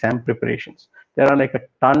CKD exam preparations. There are like a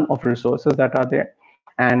ton of resources that are there,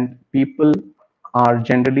 and people are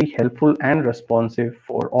generally helpful and responsive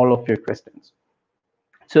for all of your questions.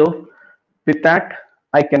 So with that,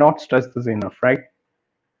 I cannot stress this enough, right?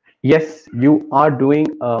 Yes, you are doing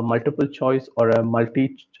a multiple choice or a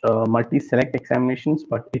multi select examinations,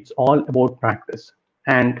 but it's all about practice.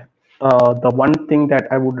 And the one thing that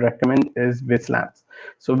I would recommend is WizLabs.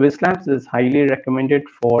 So WizLabs is highly recommended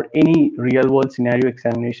for any real world scenario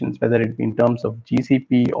examinations, whether it be in terms of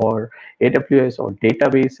GCP or AWS or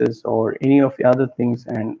databases or any of the other things,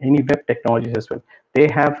 and any web technologies as well. They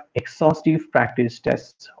have exhaustive practice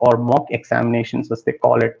tests or mock examinations, as they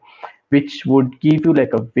call it, which would give you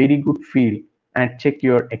like a very good feel and check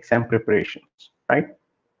your exam preparations, right?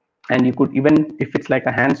 And you could, even if it's like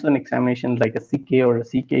a hands-on examination like a CK or a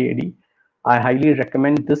CKAD, I highly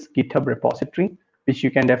recommend this GitHub repository, which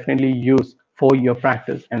you can definitely use for your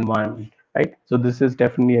practice environment, right? So this is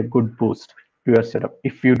definitely a good boost to your setup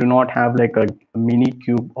if you do not have like a mini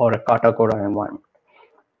cube or a Katakora environment.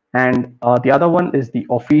 And the other one is the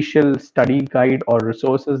official study guide or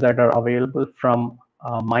resources that are available from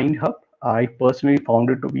MindHub. I personally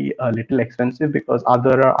found it to be a little expensive because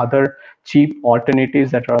there are other cheap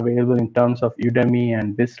alternatives that are available in terms of Udemy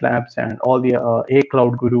and BizLabs and all the A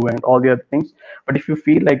Cloud Guru and all the other things. But if you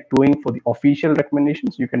feel like doing for the official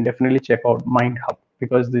recommendations, you can definitely check out MindHub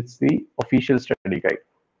because it's the official study guide.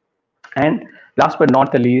 And last but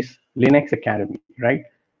not the least, Linux Academy, right?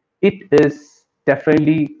 It is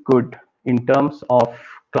definitely good in terms of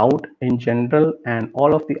cloud in general and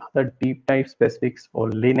all of the other deep dive specifics for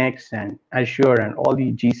Linux and Azure and all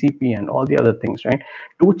the GCP and all the other things, right?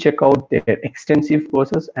 Do check out their extensive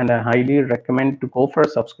courses, and I highly recommend to go for a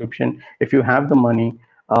subscription if you have the money.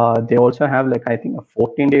 They also have like, I think, a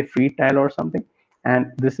 14-day free trial or something,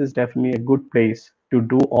 and this is definitely a good place to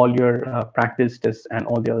do all your practice tests and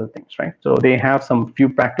all the other things, right? So they have some few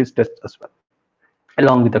practice tests as well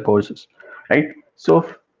along with the courses, right?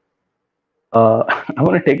 So I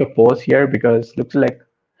want to take a pause here because looks like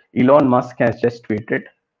Elon Musk has just tweeted.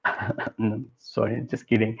 No, sorry, just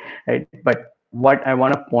kidding, right? But what I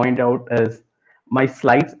want to point out is my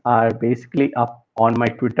slides are basically up on my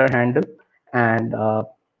Twitter handle, and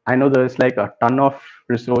I know there's like a ton of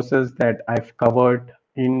resources that I've covered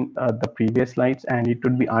in the previous slides, and it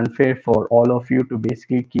would be unfair for all of you to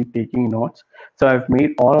basically keep taking notes. So I've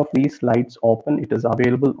made all of these slides open. It is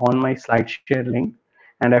available on my SlideShare link,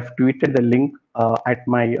 and I've tweeted the link at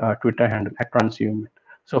my Twitter handle at Runcy Oommen.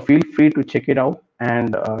 So feel free to check it out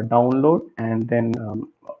and download, and then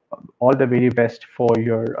all the very best for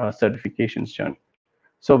your certifications journey.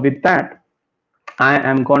 So with that, I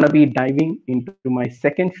am going to be diving into my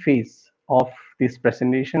second phase of this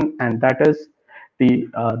presentation, and that is the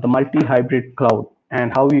multi-hybrid cloud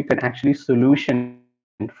and how you can actually solution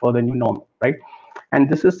for the new normal, right? And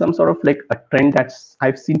this is some sort of like a trend that's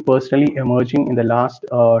I've seen personally emerging in the last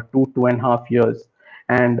 2.5 years,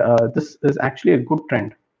 and this is actually a good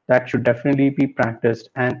trend that should definitely be practiced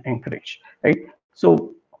and encouraged, right?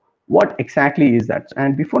 So what exactly is that?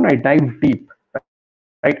 And before I dive deep,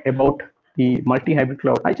 right, about the multi-hybrid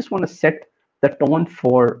cloud, I just want to set the tone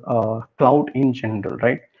for cloud in general,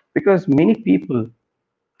 right? Because many people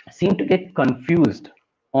seem to get confused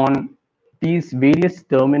on these various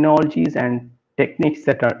terminologies and techniques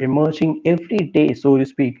that are emerging every day, so to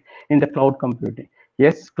speak, in the cloud computing.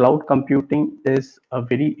 Yes, cloud computing is a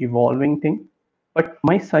very evolving thing, but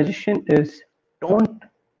my suggestion is don't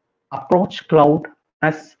approach cloud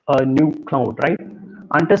as a new cloud, right?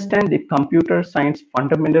 Understand the computer science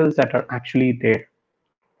fundamentals that are actually there.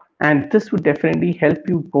 And this would definitely help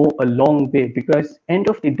you go a long way, because end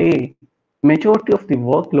of the day, majority of the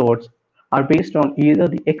workloads are based on either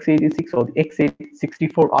the x86 or the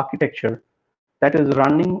x64 architecture that is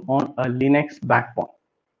running on a Linux backbone,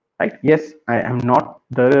 right? Yes, I am not,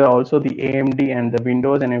 there are also the AMD and the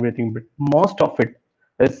Windows and everything, but most of it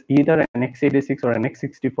is either an x86 or an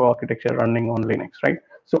x64 architecture running on Linux, right?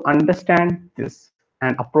 So understand this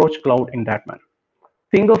and approach cloud in that manner.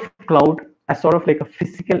 Think of cloud as sort of like a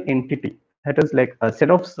physical entity, that is like a set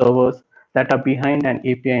of servers that are behind an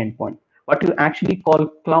API endpoint. What you actually call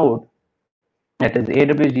cloud, that is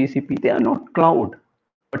AWS, GCP, they are not cloud,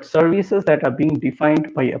 but services that are being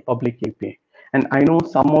defined by a public API. And I know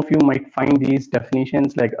some of you might find these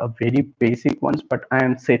definitions like a very basic ones, but I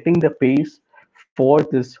am setting the pace for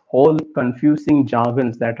this whole confusing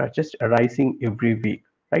jargons that are just arising every week,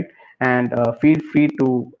 right? And feel free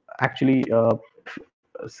to actually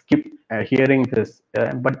skip hearing this,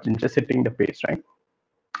 but just setting the pace, right?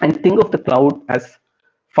 And think of the cloud as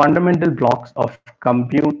fundamental blocks of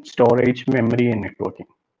compute, storage, memory, and networking.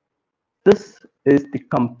 This is the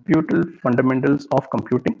computer fundamentals of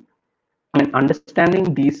computing. And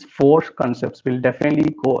understanding these four concepts will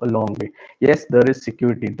definitely go a long way. Yes, there is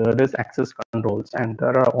security, there is access controls, and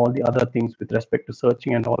there are all the other things with respect to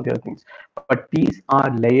searching and all the other things. But these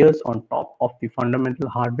are layers on top of the fundamental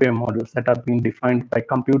hardware models that are being defined by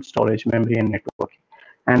compute, storage, memory, and networking.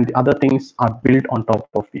 And the other things are built on top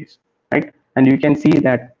of these, right? And you can see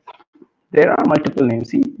that there are multiple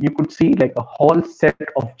names. See, you could see like a whole set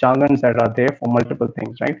of jargons that are there for multiple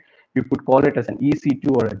things, right? You could call it as an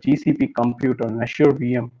EC2 or a GCP compute or an Azure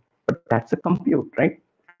VM, but that's a compute, right?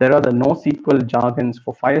 There are the NoSQL jargons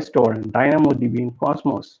for Firestore and DynamoDB and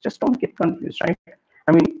Cosmos. Just don't get confused, right?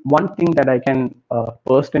 I mean, one thing that I can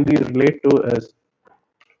personally relate to is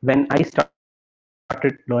when I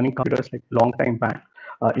started learning computers like long time back,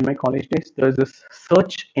 in my college days, there was this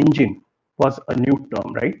search engine was a new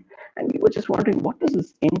term, right? And we were just wondering, what is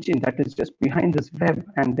this engine that is just behind this web?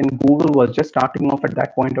 And then Google was just starting off at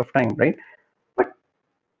that point of time, right? But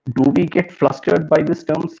do we get flustered by this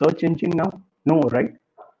term search engine now? No, right?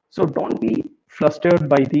 So don't be flustered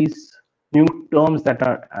by these new terms that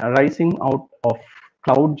are arising out of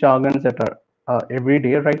cloud jargons that are every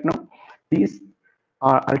day right now. These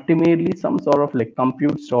are ultimately some sort of like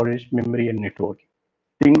compute, storage, memory, and networking.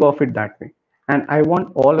 Think of it that way. And I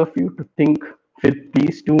want all of you to think with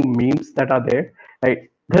these two memes that are there, right?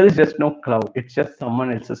 There is just no cloud. It's just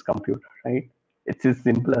someone else's computer, right? It's as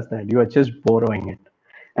simple as that. You are just borrowing it.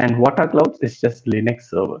 And what are clouds? It's just Linux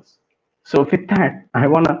servers. So with that, I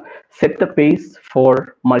want to set the pace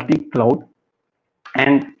for multi-cloud.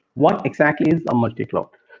 And what exactly is a multi-cloud?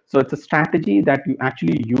 So it's a strategy that you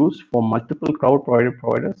actually use for multiple cloud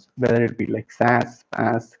providers, whether it be like SaaS,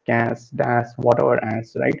 PaaS, CaaS, DaaS, whatever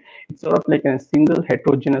as, right? It's sort of like a single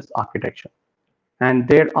heterogeneous architecture. And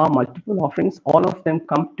there are multiple offerings. All of them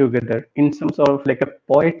come together in some sort of like a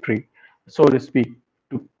poetry, so to speak,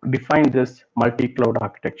 to define this multi-cloud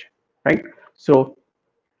architecture, right? So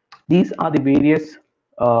these are the various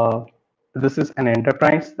this is an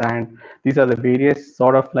enterprise, and these are the various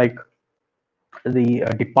sort of like the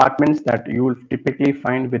departments that you will typically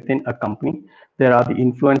find within a company. There are the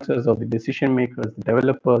influencers or the decision makers, the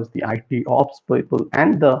developers, the IT ops people,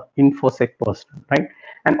 and the infosec person, right?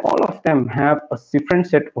 And all of them have a different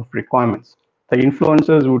set of requirements. The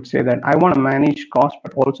influencers would say that I want to manage cost,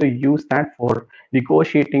 but also use that for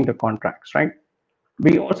negotiating the contracts, right?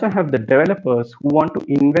 We also have the developers who want to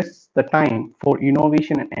invest the time for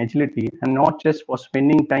innovation and agility, and not just for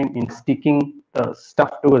spending time in sticking the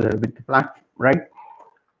stuff together with the platform, right?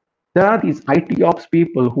 There are these IT ops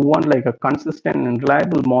people who want like a consistent and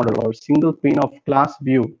reliable model or single pane of glass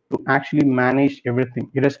view to actually manage everything,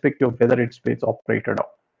 irrespective of whether it's operated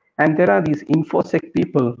out. And there are these infosec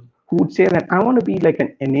people who would say that I want to be like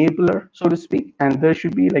an enabler, so to speak, and there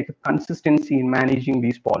should be like a consistency in managing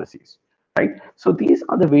these policies, right? So these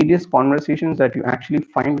are the various conversations that you actually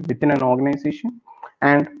find within an organization.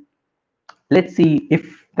 And let's see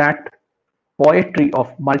if that poetry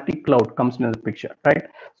of multi-cloud comes into the picture, right?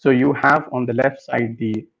 So you have on the left side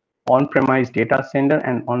the on-premise data center,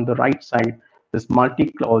 and on the right side this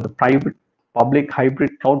multi-cloud, the private public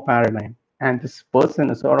hybrid cloud paradigm. And this person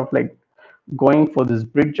is sort of like going for this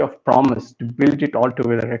bridge of promise to build it all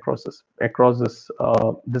together across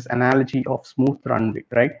this analogy of smooth runway,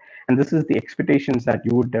 right? And this is the expectations that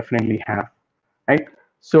you would definitely have, right?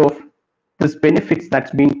 So this benefits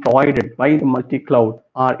that's being provided by the multi-cloud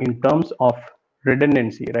are in terms of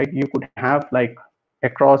redundancy, right? You could have like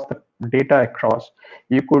across the data across,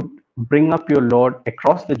 you could bring up your load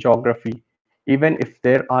across the geography, even if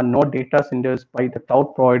there are no data centers by the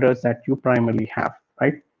cloud providers that you primarily have,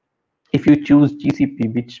 right? If you choose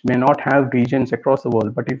GCP, which may not have regions across the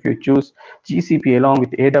world, but if you choose GCP along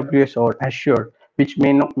with AWS or Azure, which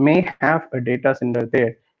may have a data center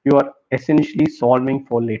there, you are essentially solving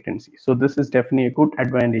for latency. So this is definitely a good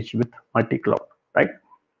advantage with multi-cloud, right?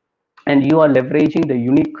 And you are leveraging the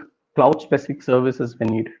unique cloud specific services when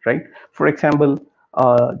needed, right? For example,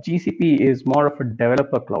 GCP is more of a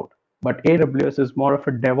developer cloud, but AWS is more of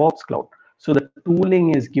a DevOps cloud. So the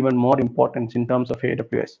tooling is given more importance in terms of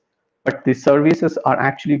AWS, but the services are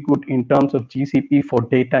actually good in terms of GCP for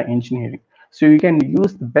data engineering. So you can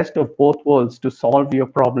use the best of both worlds to solve your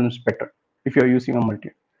problems better if you're using a multi,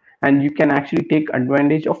 and you can actually take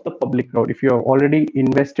advantage of the public cloud. If you have already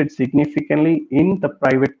invested significantly in the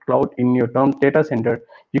private cloud in your term data center,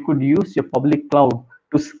 you could use your public cloud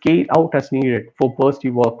to scale out as needed for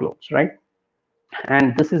bursty workloads, right?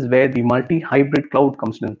 And this is where the multi-hybrid cloud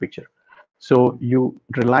comes into the picture. So you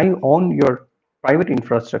rely on your private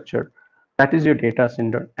infrastructure, that is your data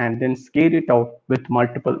center, and then scale it out with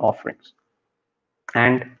multiple offerings.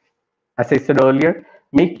 And as I said earlier,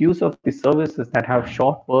 make use of the services that have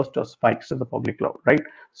short bursts or spikes to the public cloud, right?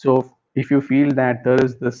 So if you feel that there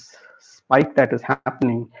is this spike that is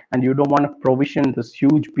happening and you don't want to provision this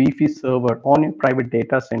huge beefy server on your private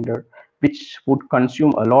data center, which would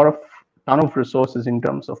consume a lot of ton of resources in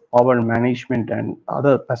terms of power management and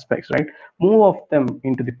other aspects, right? Move of them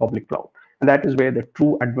into the public cloud. And that is where the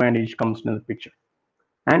true advantage comes into the picture,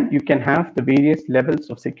 and you can have the various levels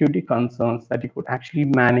of security concerns that you could actually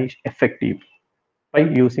manage effectively by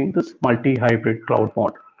using this multi-hybrid cloud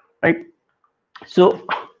model, right? So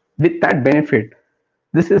with that benefit,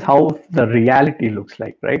 this is how the reality looks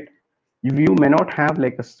like, right? You may not have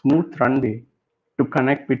like a smooth runway to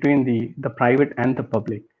connect between the private and the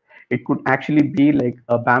public. It could actually be like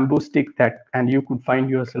a bamboo stick that, and you could find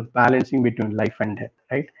yourself balancing between life and death,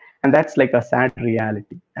 right? And that's like a sad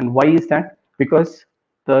reality. And why is that? Because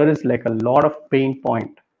there is like a lot of pain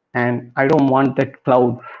point, and I don't want that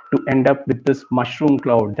cloud to end up with this mushroom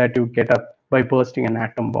cloud that you get up by bursting an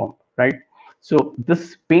atom bomb, right? So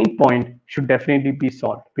this pain point should definitely be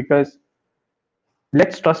solved, because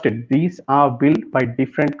let's trust it, these are built by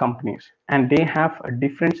different companies and they have a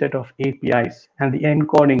different set of APIs, and the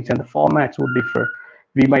encodings and the formats would differ.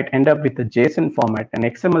 We might end up with a JSON format, an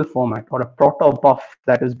XML format, or a protobuf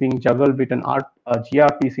that is being juggled with a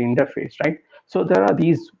gRPC interface, right? So there are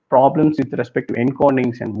these problems with respect to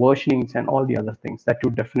encodings and versionings and all the other things that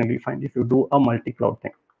you definitely find if you do a multi-cloud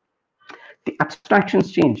thing. The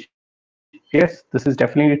abstractions change. Yes, this is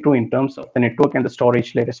definitely true in terms of the network and the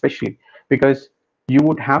storage layer, especially because you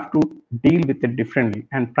would have to deal with it differently.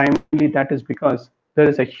 And primarily that is because there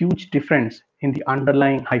is a huge difference in the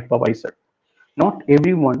underlying hypervisor. Not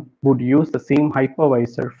everyone would use the same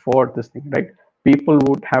hypervisor for this thing, right? People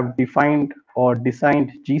would have defined or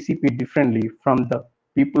designed GCP differently from the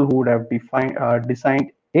people who would have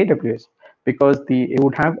designed AWS, because they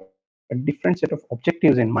would have a different set of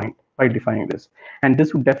objectives in mind by defining this. And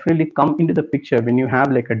this would definitely come into the picture when you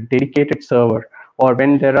have like a dedicated server, or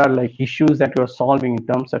when there are like issues that you're solving in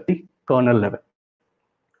terms of the kernel level.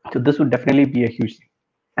 So this would definitely be a huge thing.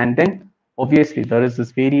 And then obviously there is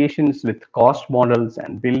this variations with cost models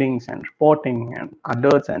and billings and reporting and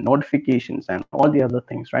alerts and notifications and all the other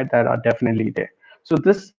things, right, that are definitely there. So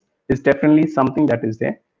this is definitely something that is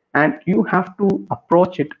there, and you have to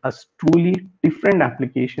approach it as truly different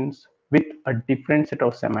applications with a different set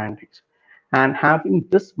of semantics. And having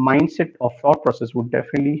this mindset of thought process would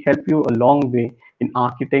definitely help you a long way in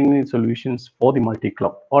architecting solutions for the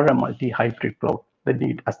multi-cloud or a multi-hybrid cloud, the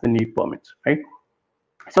need as the need permits, right?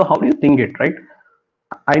 So how do you think it, right?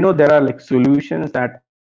 I know there are like solutions that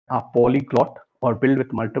are polyglot or built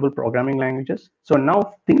with multiple programming languages. So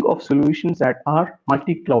now think of solutions that are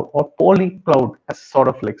multi-cloud or polycloud as sort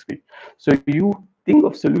of like speak. So you think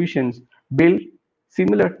of solutions built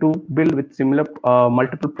similar to build with similar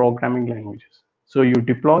multiple programming languages. So you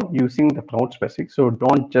deploy using the cloud specific. So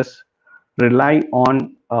don't just rely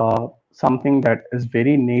on something that is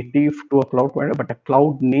very native to a cloud provider, but a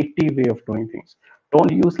cloud native way of doing things.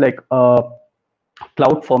 Don't use like a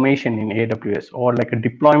cloud formation in AWS or like a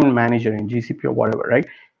deployment manager in GCP or whatever, right?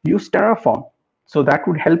 Use Terraform. So that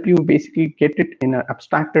would help you basically get it in an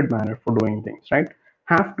abstracted manner for doing things, right?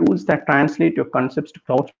 Have tools that translate your concepts to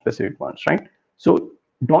cloud specific ones, right? So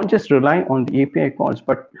don't just rely on the API calls,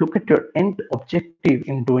 but look at your end objective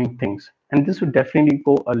in doing things. And this would definitely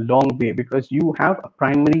go a long way because you have a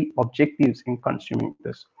primary objectives in consuming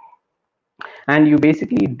this. And you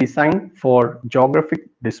basically design for geographic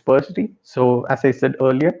dispersity. So as I said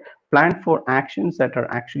earlier, plan for actions that are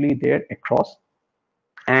actually there across.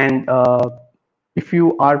 And if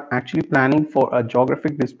you are actually planning for a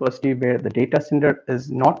geographic dispersity where the data center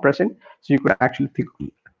is not present, so you could actually think,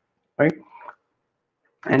 right?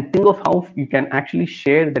 And think of how you can actually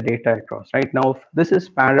share the data across. Right now, this is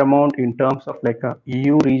paramount in terms of like a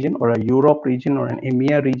EU region or a Europe region or an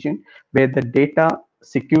EMEA region, where the data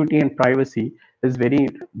security and privacy is very,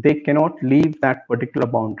 they cannot leave that particular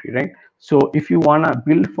boundary, right? So if you want to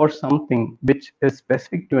build for something which is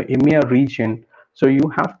specific to an EMEA region, so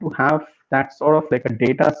you have to have that sort of like a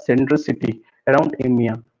data centricity around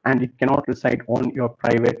EMEA, and it cannot reside on your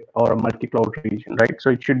private or a multi-cloud region, right?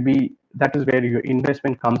 So it should be, that is where your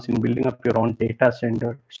investment comes in building up your own data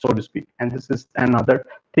center, so to speak. And this is another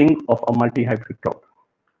thing of a multi-hybrid cloud.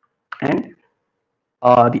 And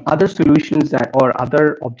the other solutions that or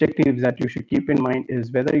other objectives that you should keep in mind is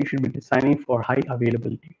whether you should be designing for high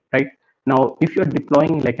availability, right? Now, if you're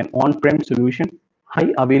deploying like an on-prem solution,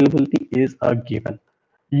 high availability is a given.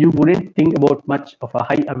 You wouldn't think about much of a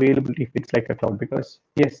high availability if it's like a cloud, because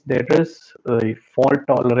yes, there is a fault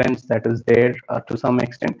tolerance that is there to some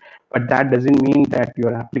extent, but that doesn't mean that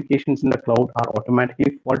your applications in the cloud are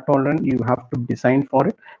automatically fault tolerant. You have to design for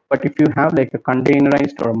it. But if you have like a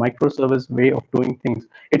containerized or a microservice way of doing things,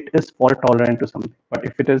 it is fault tolerant to something. But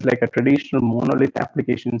if it is like a traditional monolith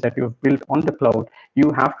applications that you have built on the cloud, you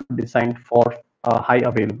have to design for high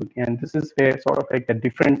availability. And this is where sort of like the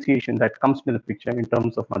differentiation that comes with the picture in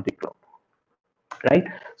terms of multi-cloud, right?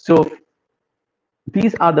 So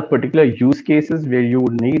these are the particular use cases where you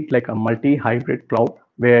would need like a multi-hybrid cloud,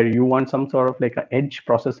 where you want some sort of like a edge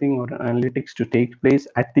processing or analytics to take place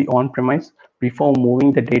at the on-premise before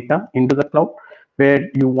moving the data into the cloud, where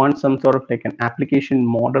you want some sort of like an application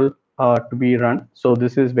model to be run. So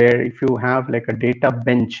this is where if you have like a data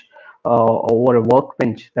bench or a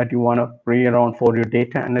workbench that you want to bring around for your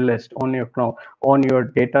data analyst on your cloud, on your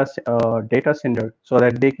data center, so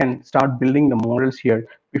that they can start building the models here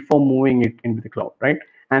before moving it into the cloud, right?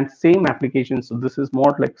 And same application. So this is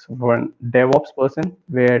more like for a DevOps person,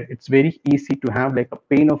 where it's very easy to have like a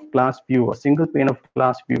pane of glass view, a single pane of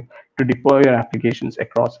glass view to deploy your applications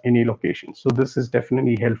across any location. So this is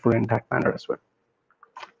definitely helpful in that manner as well,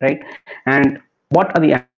 right? And what are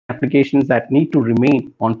the applications that need to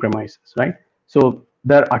remain on premises, right? So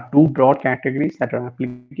there are two broad categories that are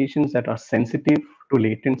applications that are sensitive to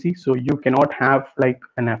latency. So you cannot have like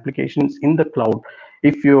an applications in the cloud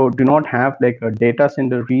if you do not have like a data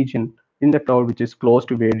center region in the cloud which is close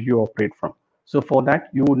to where you operate from. So for that,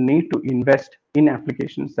 you would need to invest in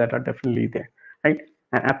applications that are definitely there, right?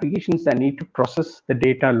 And applications that need to process the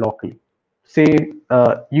data locally. Say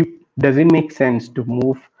you does it make sense to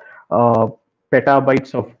move uh,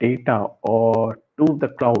 petabytes of data or to the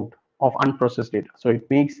cloud of unprocessed data? So it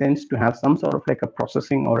makes sense to have some sort of like a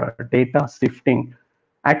processing or a data sifting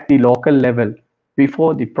at the local level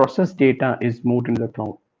before the processed data is moved into the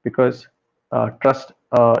cloud, because trust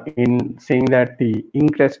in saying that the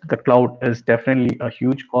ingress to the cloud is definitely a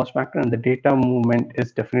huge cost factor, and the data movement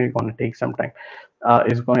is definitely going to take some time,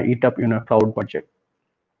 is going to eat up in a cloud budget.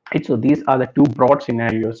 Right? So these are the two broad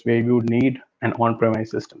scenarios where you need an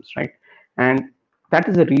on-premise systems, right? And that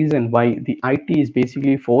is the reason why the IT is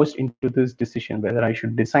basically forced into this decision whether I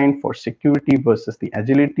should design for security versus the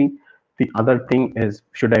agility. The other thing is,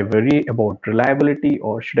 should I worry about reliability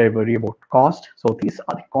or should I worry about cost? So these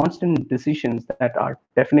are the constant decisions that are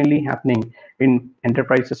definitely happening in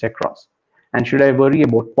enterprises across. And should I worry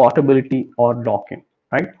about portability or lock-in,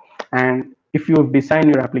 right? And if you design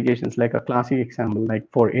your applications, like a classic example, like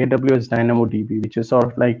for AWS DynamoDB, which is sort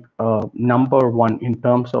of like number one in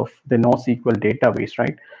terms of the NoSQL database,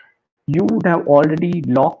 right? You would have already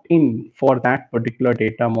locked in for that particular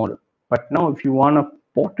data model. But now if you want to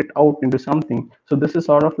port it out into something, so this is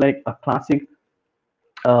sort of like a classic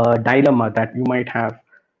dilemma that you might have.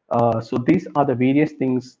 So these are the various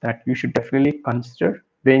things that you should definitely consider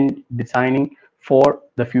when designing for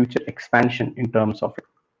the future expansion in terms of it.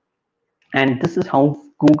 And this is how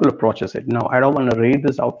Google approaches it. Now, I don't want to read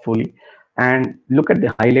this out fully, and look at the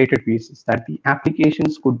highlighted pieces that the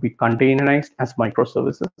applications could be containerized as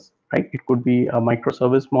microservices, right? It could be a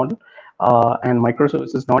microservice model, and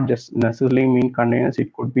microservices not just necessarily mean containers.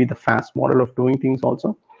 It could be the fast model of doing things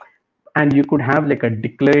also. And you could have like a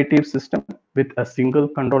declarative system with a single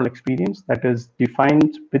control experience that is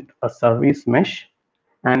defined with a service mesh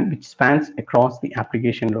and which spans across the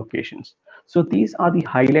application locations. So these are the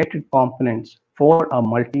highlighted components for a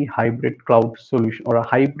multi-hybrid cloud solution or a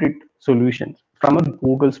hybrid solution from a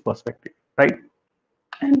Google's perspective, right?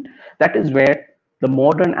 And that is where the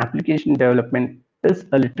modern application development is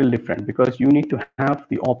a little different, because you need to have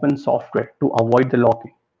the open software to avoid the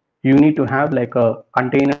locking. You need to have like a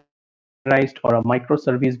containerized or a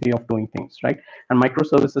microservice way of doing things, right? And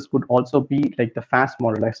microservices could also be like the fast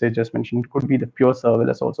model, as I just mentioned. It could be the pure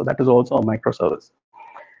serverless also. That is also a microservice.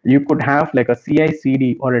 You could have like a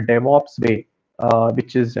CI/CD or a DevOps way,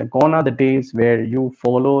 which is gone are the days where you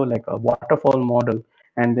follow like a waterfall model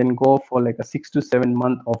and then go for like a 6 to 7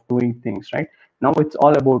 month of doing things, right? Now it's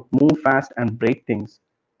all about move fast and break things.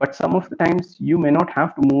 But some of the times you may not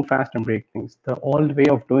have to move fast and break things. The old way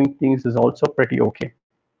of doing things is also pretty okay,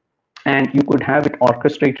 and you could have it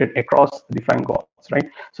orchestrated across the different goals, right?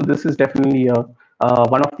 So this is definitely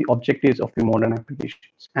one of the objectives of the modern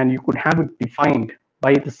applications, and you could have it defined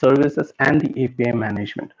by the services and the API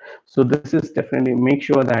management. So this is definitely make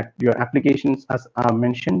sure that your applications as are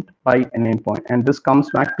mentioned by an endpoint. And this comes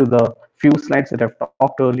back to the few slides that I've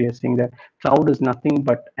talked earlier, saying that cloud is nothing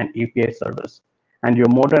but an API service, and your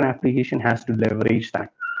modern application has to leverage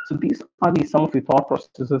that. So these are the some of the thought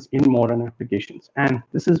processes in modern applications, and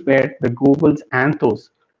this is where the Google's Anthos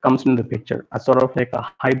comes into the picture, as sort of like a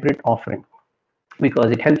hybrid offering, because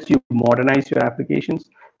it helps you modernize your applications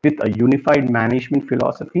with a unified management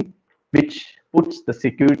philosophy, which puts the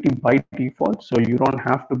security by default. So you don't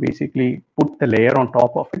have to basically put the layer on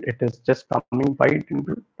top of it. It is just coming by it,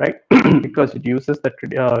 right? Because it uses the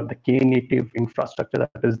Knative infrastructure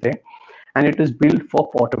that is there, and it is built for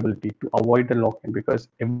portability to avoid the lock-in, because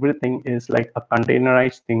everything is like a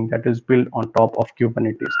containerized thing that is built on top of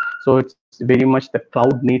Kubernetes. So it's very much the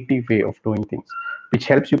cloud native way of doing things, which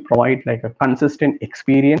helps you provide like a consistent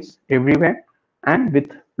experience everywhere and with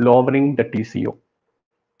lowering the TCO,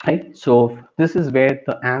 right? So this is where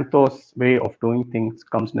the Anthos way of doing things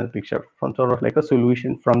comes in the picture, from sort of like a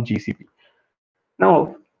solution from GCP.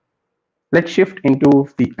 Now let's shift into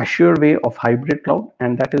the Azure way of hybrid cloud,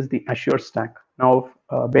 and that is the Azure Stack. Now,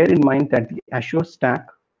 bear in mind that the Azure Stack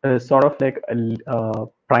is sort of like a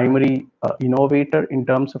primary innovator in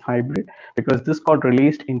terms of hybrid, because this got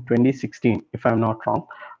released in 2016, if I'm not wrong.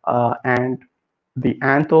 And the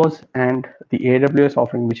Anthos and the AWS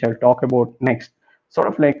offering, which I'll talk about next, sort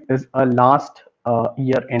of like is a last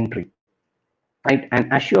year entry, right?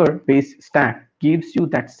 And Azure based stack gives you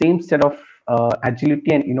that same set of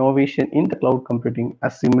agility and innovation in the cloud computing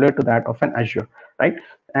as similar to that of an Azure, right?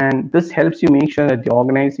 And this helps you make sure that the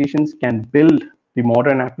organizations can build the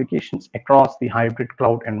modern applications across the hybrid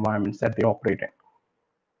cloud environments that they operate in.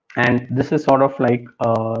 And this is sort of like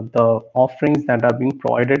the offerings that are being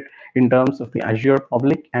provided in terms of the Azure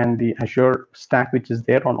public and the Azure stack, which is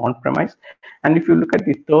there on on-premise. And if you look at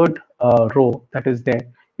the third row that is there,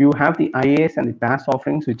 you have the IaaS and the PaaS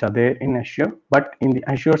offerings which are there in Azure, but in the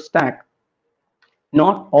Azure stack,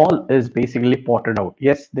 not all is basically ported out.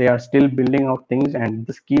 Yes, they are still building out things, and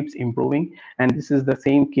this keeps improving. And this is the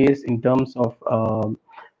same case in terms of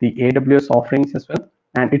the AWS offerings as well.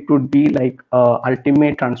 And it would be like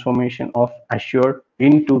ultimate transformation of Azure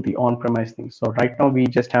into the on-premise things. So right now we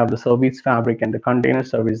just have the service fabric and the container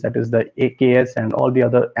service, that is the AKS, and all the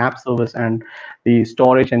other app service and the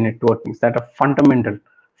storage and networkings that are fundamental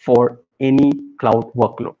for any cloud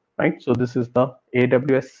workload, right? So this is the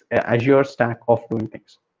AWS Azure stack of doing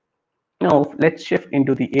things. Now let's shift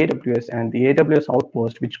into the AWS, and the AWS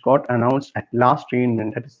Outpost, which got announced at last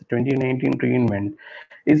reInvent, that is the 2019 reInvent,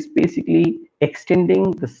 is basically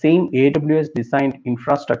extending the same AWS designed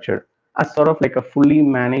infrastructure as sort of like a fully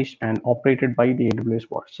managed and operated by the AWS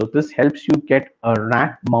bot. So this helps you get a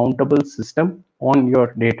rack mountable system on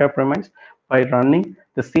your data premise by running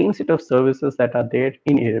the same set of services that are there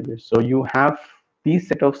in AWS. So you have these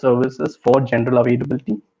set of services for general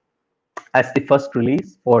availability as the first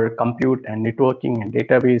release for compute and networking and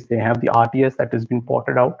database. They have the RTS that has been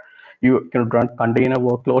ported out. You can run container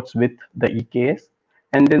workloads with the EKS.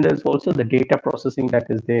 And then there's also the data processing that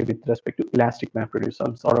is there with respect to Elastic MapReduce,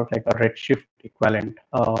 some sort of like a Redshift equivalent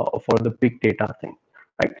for the big data thing,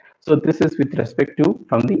 right? So this is with respect to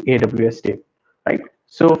from the AWS state, right?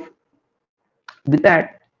 So with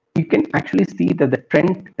that, you can actually see that the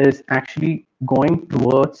trend is actually going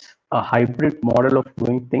towards a hybrid model of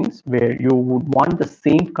doing things, where you would want the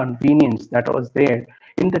same convenience that was there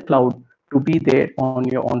in the cloud to be there on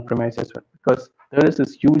your on-premise as well, because there is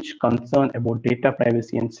this huge concern about data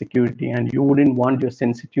privacy and security, and you wouldn't want your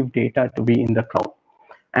sensitive data to be in the cloud.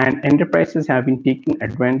 And enterprises have been taking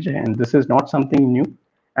advantage, and this is not something new.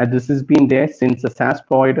 This has been there since the SaaS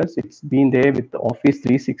providers. It's been there with the Office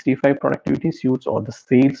 365 productivity suites, or the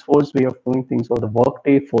Salesforce way of doing things, or the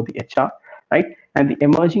Workday for the HR, right? And the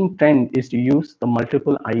emerging trend is to use the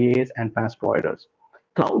multiple IaaS and PaaS providers.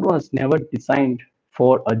 Cloud was never designed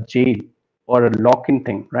for a jail or a lock-in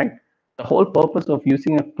thing, right? The whole purpose of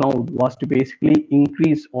using a cloud was to basically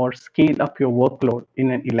increase or scale up your workload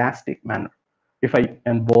in an elastic manner. If I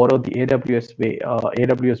can borrow the AWS way,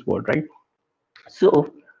 AWS word, right?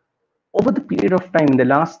 So over the period of time, the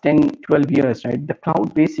last 10, 12 years, right, the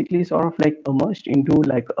cloud basically sort of like emerged into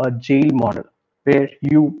like a jail model where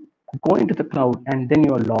you go into the cloud and then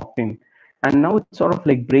you're locked in. And now it's sort of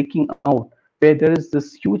like breaking out where there is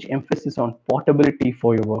this huge emphasis on portability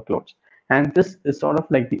for your workloads. And this is sort of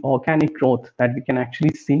like the organic growth that we can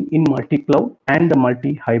actually see in multi-cloud and the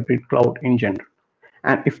multi-hybrid cloud in general.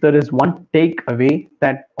 And if there is one takeaway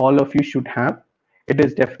that all of you should have, it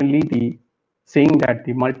is definitely the saying that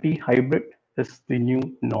the multi-hybrid is the new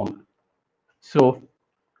normal. So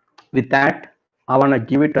with that, I want to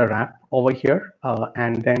give it a wrap over here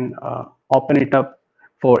and then open it up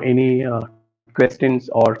for any questions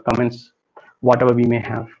or comments, whatever we may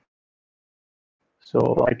have.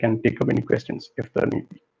 So I can take up any questions if there need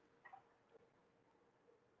be.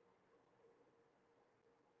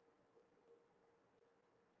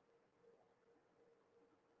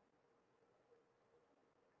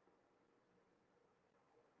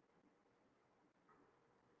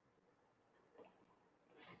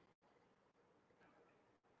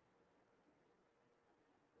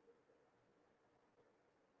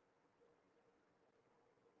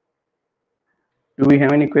 Do we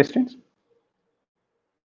have any questions?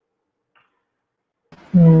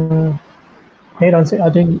 Mm, Hey Ransi,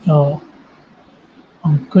 I think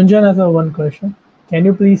Kunjan has a one question. Can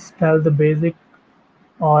you please tell the basic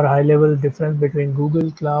or high level difference between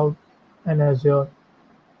Google Cloud and Azure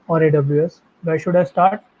or AWS? Where should I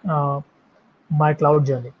start my cloud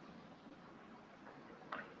journey?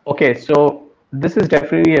 Okay, so this is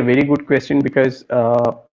definitely a very good question because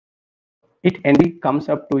it entirely comes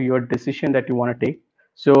up to your decision that you want to take.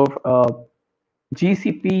 So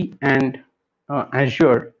GCP and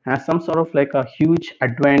Azure has some sort of like a huge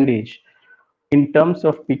advantage in terms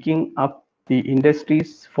of picking up the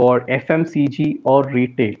industries for FMCG or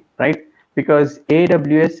retail, right? Because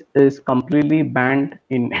AWS is completely banned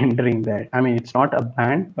in entering that. I mean, it's not a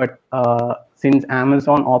ban, but since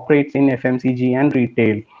Amazon operates in FMCG and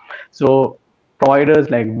retail, so providers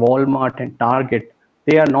like Walmart and Target,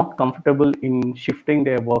 they are not comfortable in shifting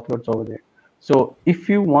their workloads over there. So if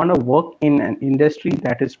you want to work in an industry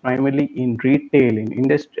that is primarily in retail, in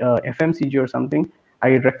FMCG or something,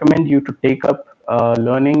 I recommend you to take up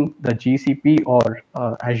learning the GCP or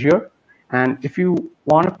Azure. And if you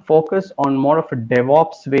want to focus on more of a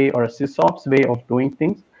DevOps way or a SysOps way of doing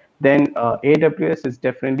things, then AWS is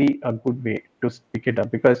definitely a good way to pick it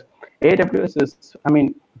up, because AWS is, I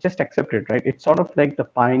mean, just accept it, right? It's sort of like the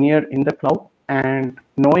pioneer in the cloud, and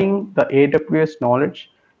knowing the AWS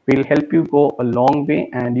knowledge will help you go a long way,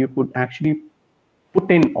 and you could actually put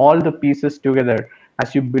in all the pieces together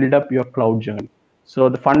as you build up your cloud journey. So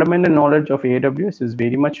the fundamental knowledge of AWS is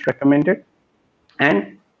very much recommended,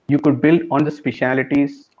 and you could build on the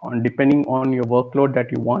specialities on depending on your workload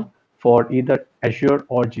that you want for either Azure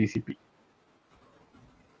or GCP.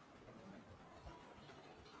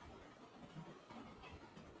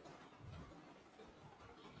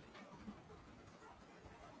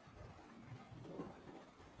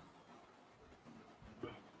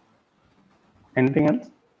 Anything else?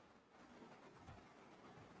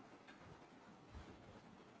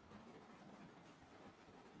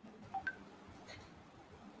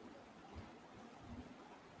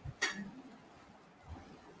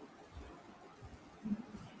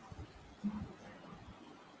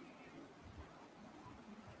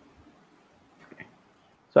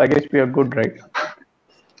 So I guess we are good, right?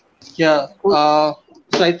 Yeah. So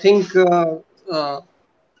I think uh,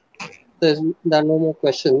 there are no more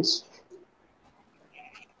questions.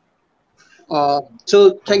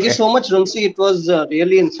 So thank you Okay. so much, Runsi. It was a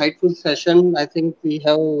really insightful session. I think we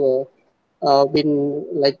have been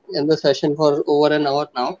like in the session for over an hour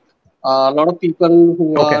now. A lot of people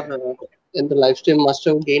who Okay. are in the live stream must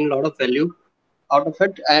have gained a lot of value out of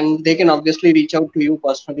it, and they can obviously reach out to you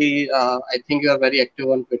personally. I think you are very active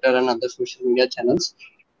on Twitter and other social media channels.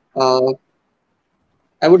 Uh,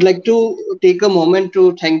 I would like to take a moment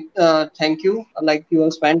to thank you. Like you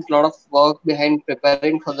have spent a lot of work behind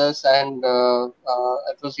preparing for this, and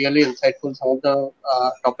it was really insightful. Some of the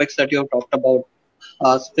topics that you have talked about,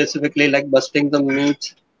 specifically like busting the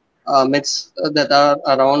myth myths that are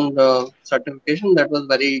around certification. That was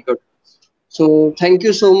very good. So thank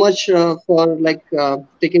you so much for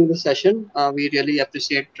taking the session. We really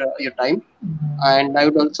appreciate your time. And I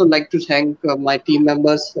would also like to thank my team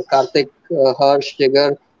members, Karthik, Harsh,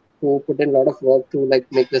 Jigar, who put in a lot of work to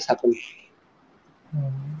make this happen.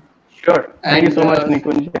 Sure. Thank you And so much,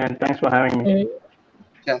 Nikunj, and thanks for having me.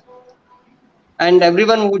 yeah, and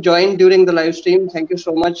everyone who joined during the live stream, thank you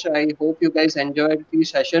so much. I hope you guys enjoyed the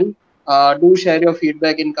session. Do share your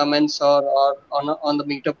feedback in comments or on the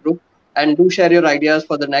meetup group, and do share your ideas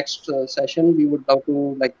for the next session. We would love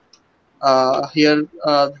to hear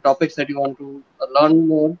the topics that you want to learn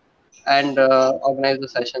more and organize the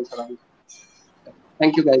sessions around.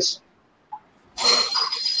 Thank you, guys.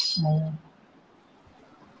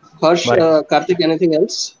 Harsh, Bye. Karthik, anything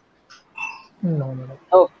else? No, no, no.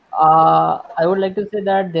 So, I would like to say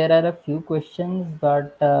that there are a few questions,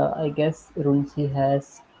 but I guess Runchi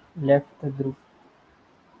has left the group.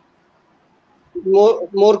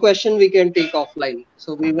 More question we can take offline.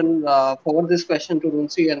 So we will forward this question to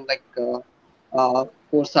Runsi and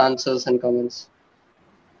post answers and comments.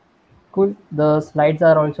 Cool. The slides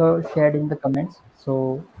are also shared in the comments,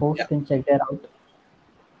 so folks Yeah, can check that out.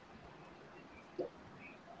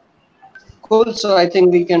 cool. So I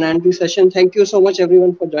think we can end the session. Thank you so much,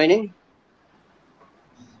 everyone, for joining.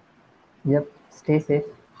 Yep. Stay safe.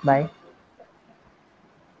 Bye.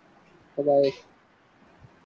 Bye bye.